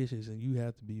be ambitious, and you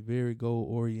have to be very goal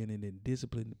oriented and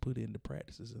disciplined to put into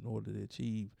practices in order to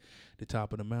achieve the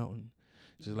top of the mountain.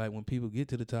 Just like when people get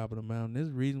to the top of the mountain, there's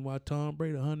a reason why Tom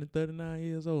Brady, 139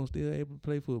 years old, still able to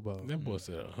play football. That boy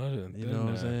said 139. You know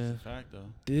what I'm saying? Fact though.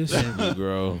 This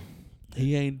Negro.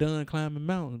 He ain't done climbing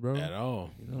mountains, bro. At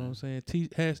all. You know what I'm saying?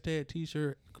 Hashtag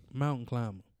T-shirt mountain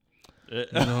climber. You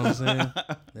know what I'm saying?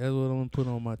 That's what I'm gonna put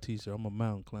on my T-shirt. I'm a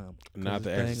mountain climber. Not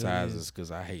the exercises,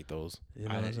 because I hate those. You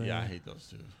know what I'm saying? Yeah, I hate those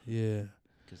too. Yeah.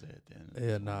 Because at the end.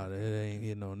 Yeah, nah, that ain't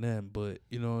hitting on that. But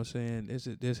you know what I'm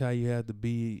saying? That's how you have to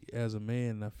be as a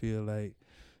man. I feel like,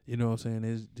 you know what I'm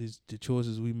saying? It's the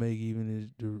choices we make, even as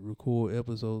to record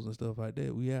episodes and stuff like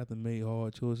that. We have to make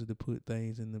hard choices to put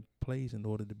things into place in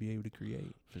order to be able to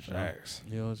create. For sure. Facts.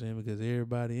 You know what I'm saying? Because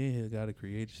everybody in here got to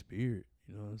create a spirit.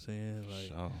 You know what I'm saying? Like,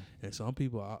 Sure. and some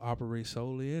people operate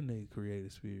solely in their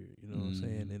creative spirit. You know what I'm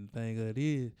saying? And the thing of it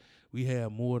is, we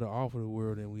have more to offer the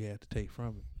world than we have to take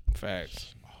from it.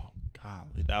 Facts. Oh,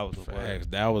 golly, that was a Facts.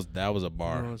 word. That was a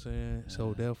bar. You know what I'm saying?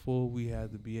 So therefore, we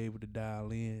have to be able to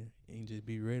dial in and just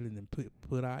be ready and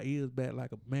put our ears back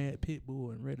like a mad pit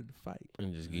bull and ready to fight.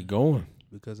 And just get going.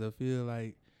 Because I feel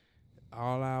like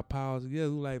all our powers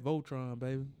together, we like Voltron,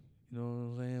 baby. You know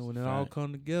what I'm saying? When it all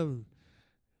come together,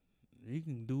 you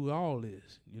can do all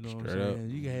this. You know what I'm saying?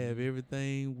 You can have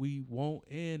everything we want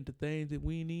and the things that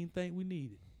we didn't even think we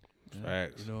needed.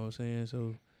 Facts. You know what I'm saying?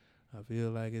 So I feel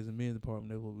like as a men's department,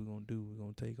 that's what we're going to do. We're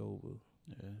going to take over.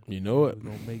 Yeah. You know it. We're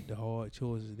going to make the hard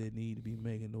choices that need to be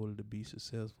made in order to be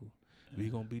successful. We're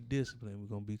going to be disciplined. We're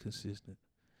going to be consistent.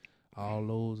 All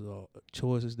those are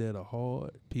choices that are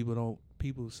hard.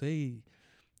 People say,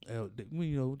 you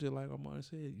know, just like Armand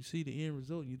said, you see the end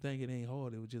result and you think it ain't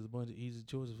hard. It was just a bunch of easy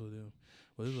choices for them.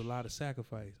 But there's a lot of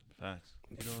sacrifice. Facts.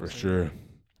 You know For sure.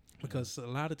 Because a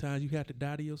lot of times you have to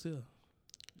die to yourself.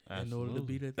 in order to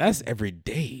be that. That's thing. every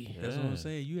day. That's what Yeah. I'm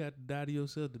saying. You have to die to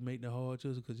yourself to make the hard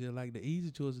choices because you're like the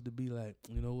easy choices to be like,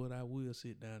 you know what, I will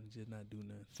sit down and just not do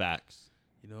nothing. Facts.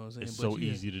 You know what I'm saying? It's But so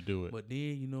you easy to do it. But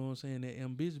then, you know what I'm saying, that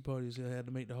ambitious part is you have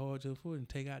to make the hard choice for it and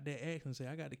take out that action and say,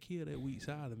 I got to kill that weak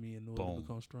side of me in order Boom. to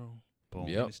become strong. Boom.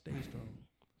 Yep. And stay strong.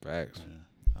 Facts.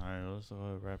 Yeah. All right, let's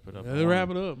wrap it up. Let's wrap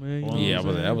it up, man. You know Yeah, what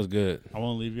I'm saying? that was good. I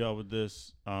want to leave y'all with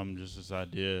this, just this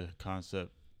idea,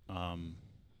 concept.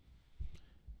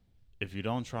 If you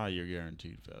don't try, you're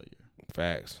guaranteed failure.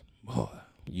 Facts. Boy.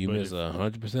 You But miss if-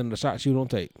 100% of the shots you don't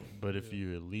take. But if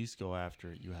you at least go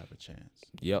after it, you have a chance.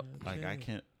 Yep. Like I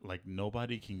can't, like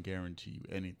nobody can guarantee you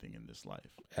anything in this life.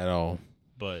 At all.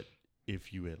 But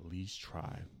if you at least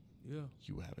try, Yeah.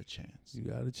 you have a chance. You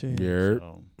got a chance. Yeah.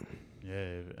 So,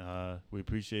 yeah, we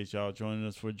appreciate y'all joining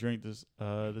us for Drink this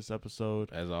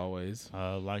episode. As always.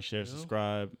 Like, share, Yeah.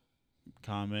 subscribe,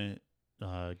 comment,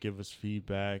 give us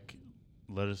feedback,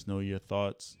 let us know your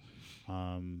thoughts.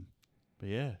 But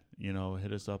yeah,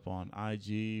 hit us up on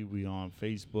IG. We on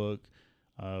Facebook.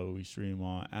 We stream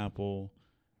on Apple,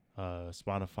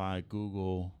 Spotify,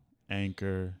 Google,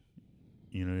 Anchor.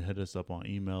 Hit us up on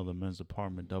email, the men's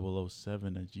apartment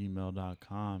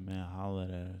 007@gmail.com. Man, holla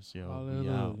at us, yo. All We that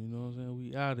out. love, you know what I'm saying?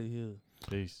 We out of here.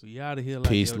 Peace. We out of here like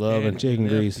Peace, your love, daddy and chicken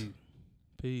left grease. you.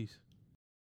 Peace.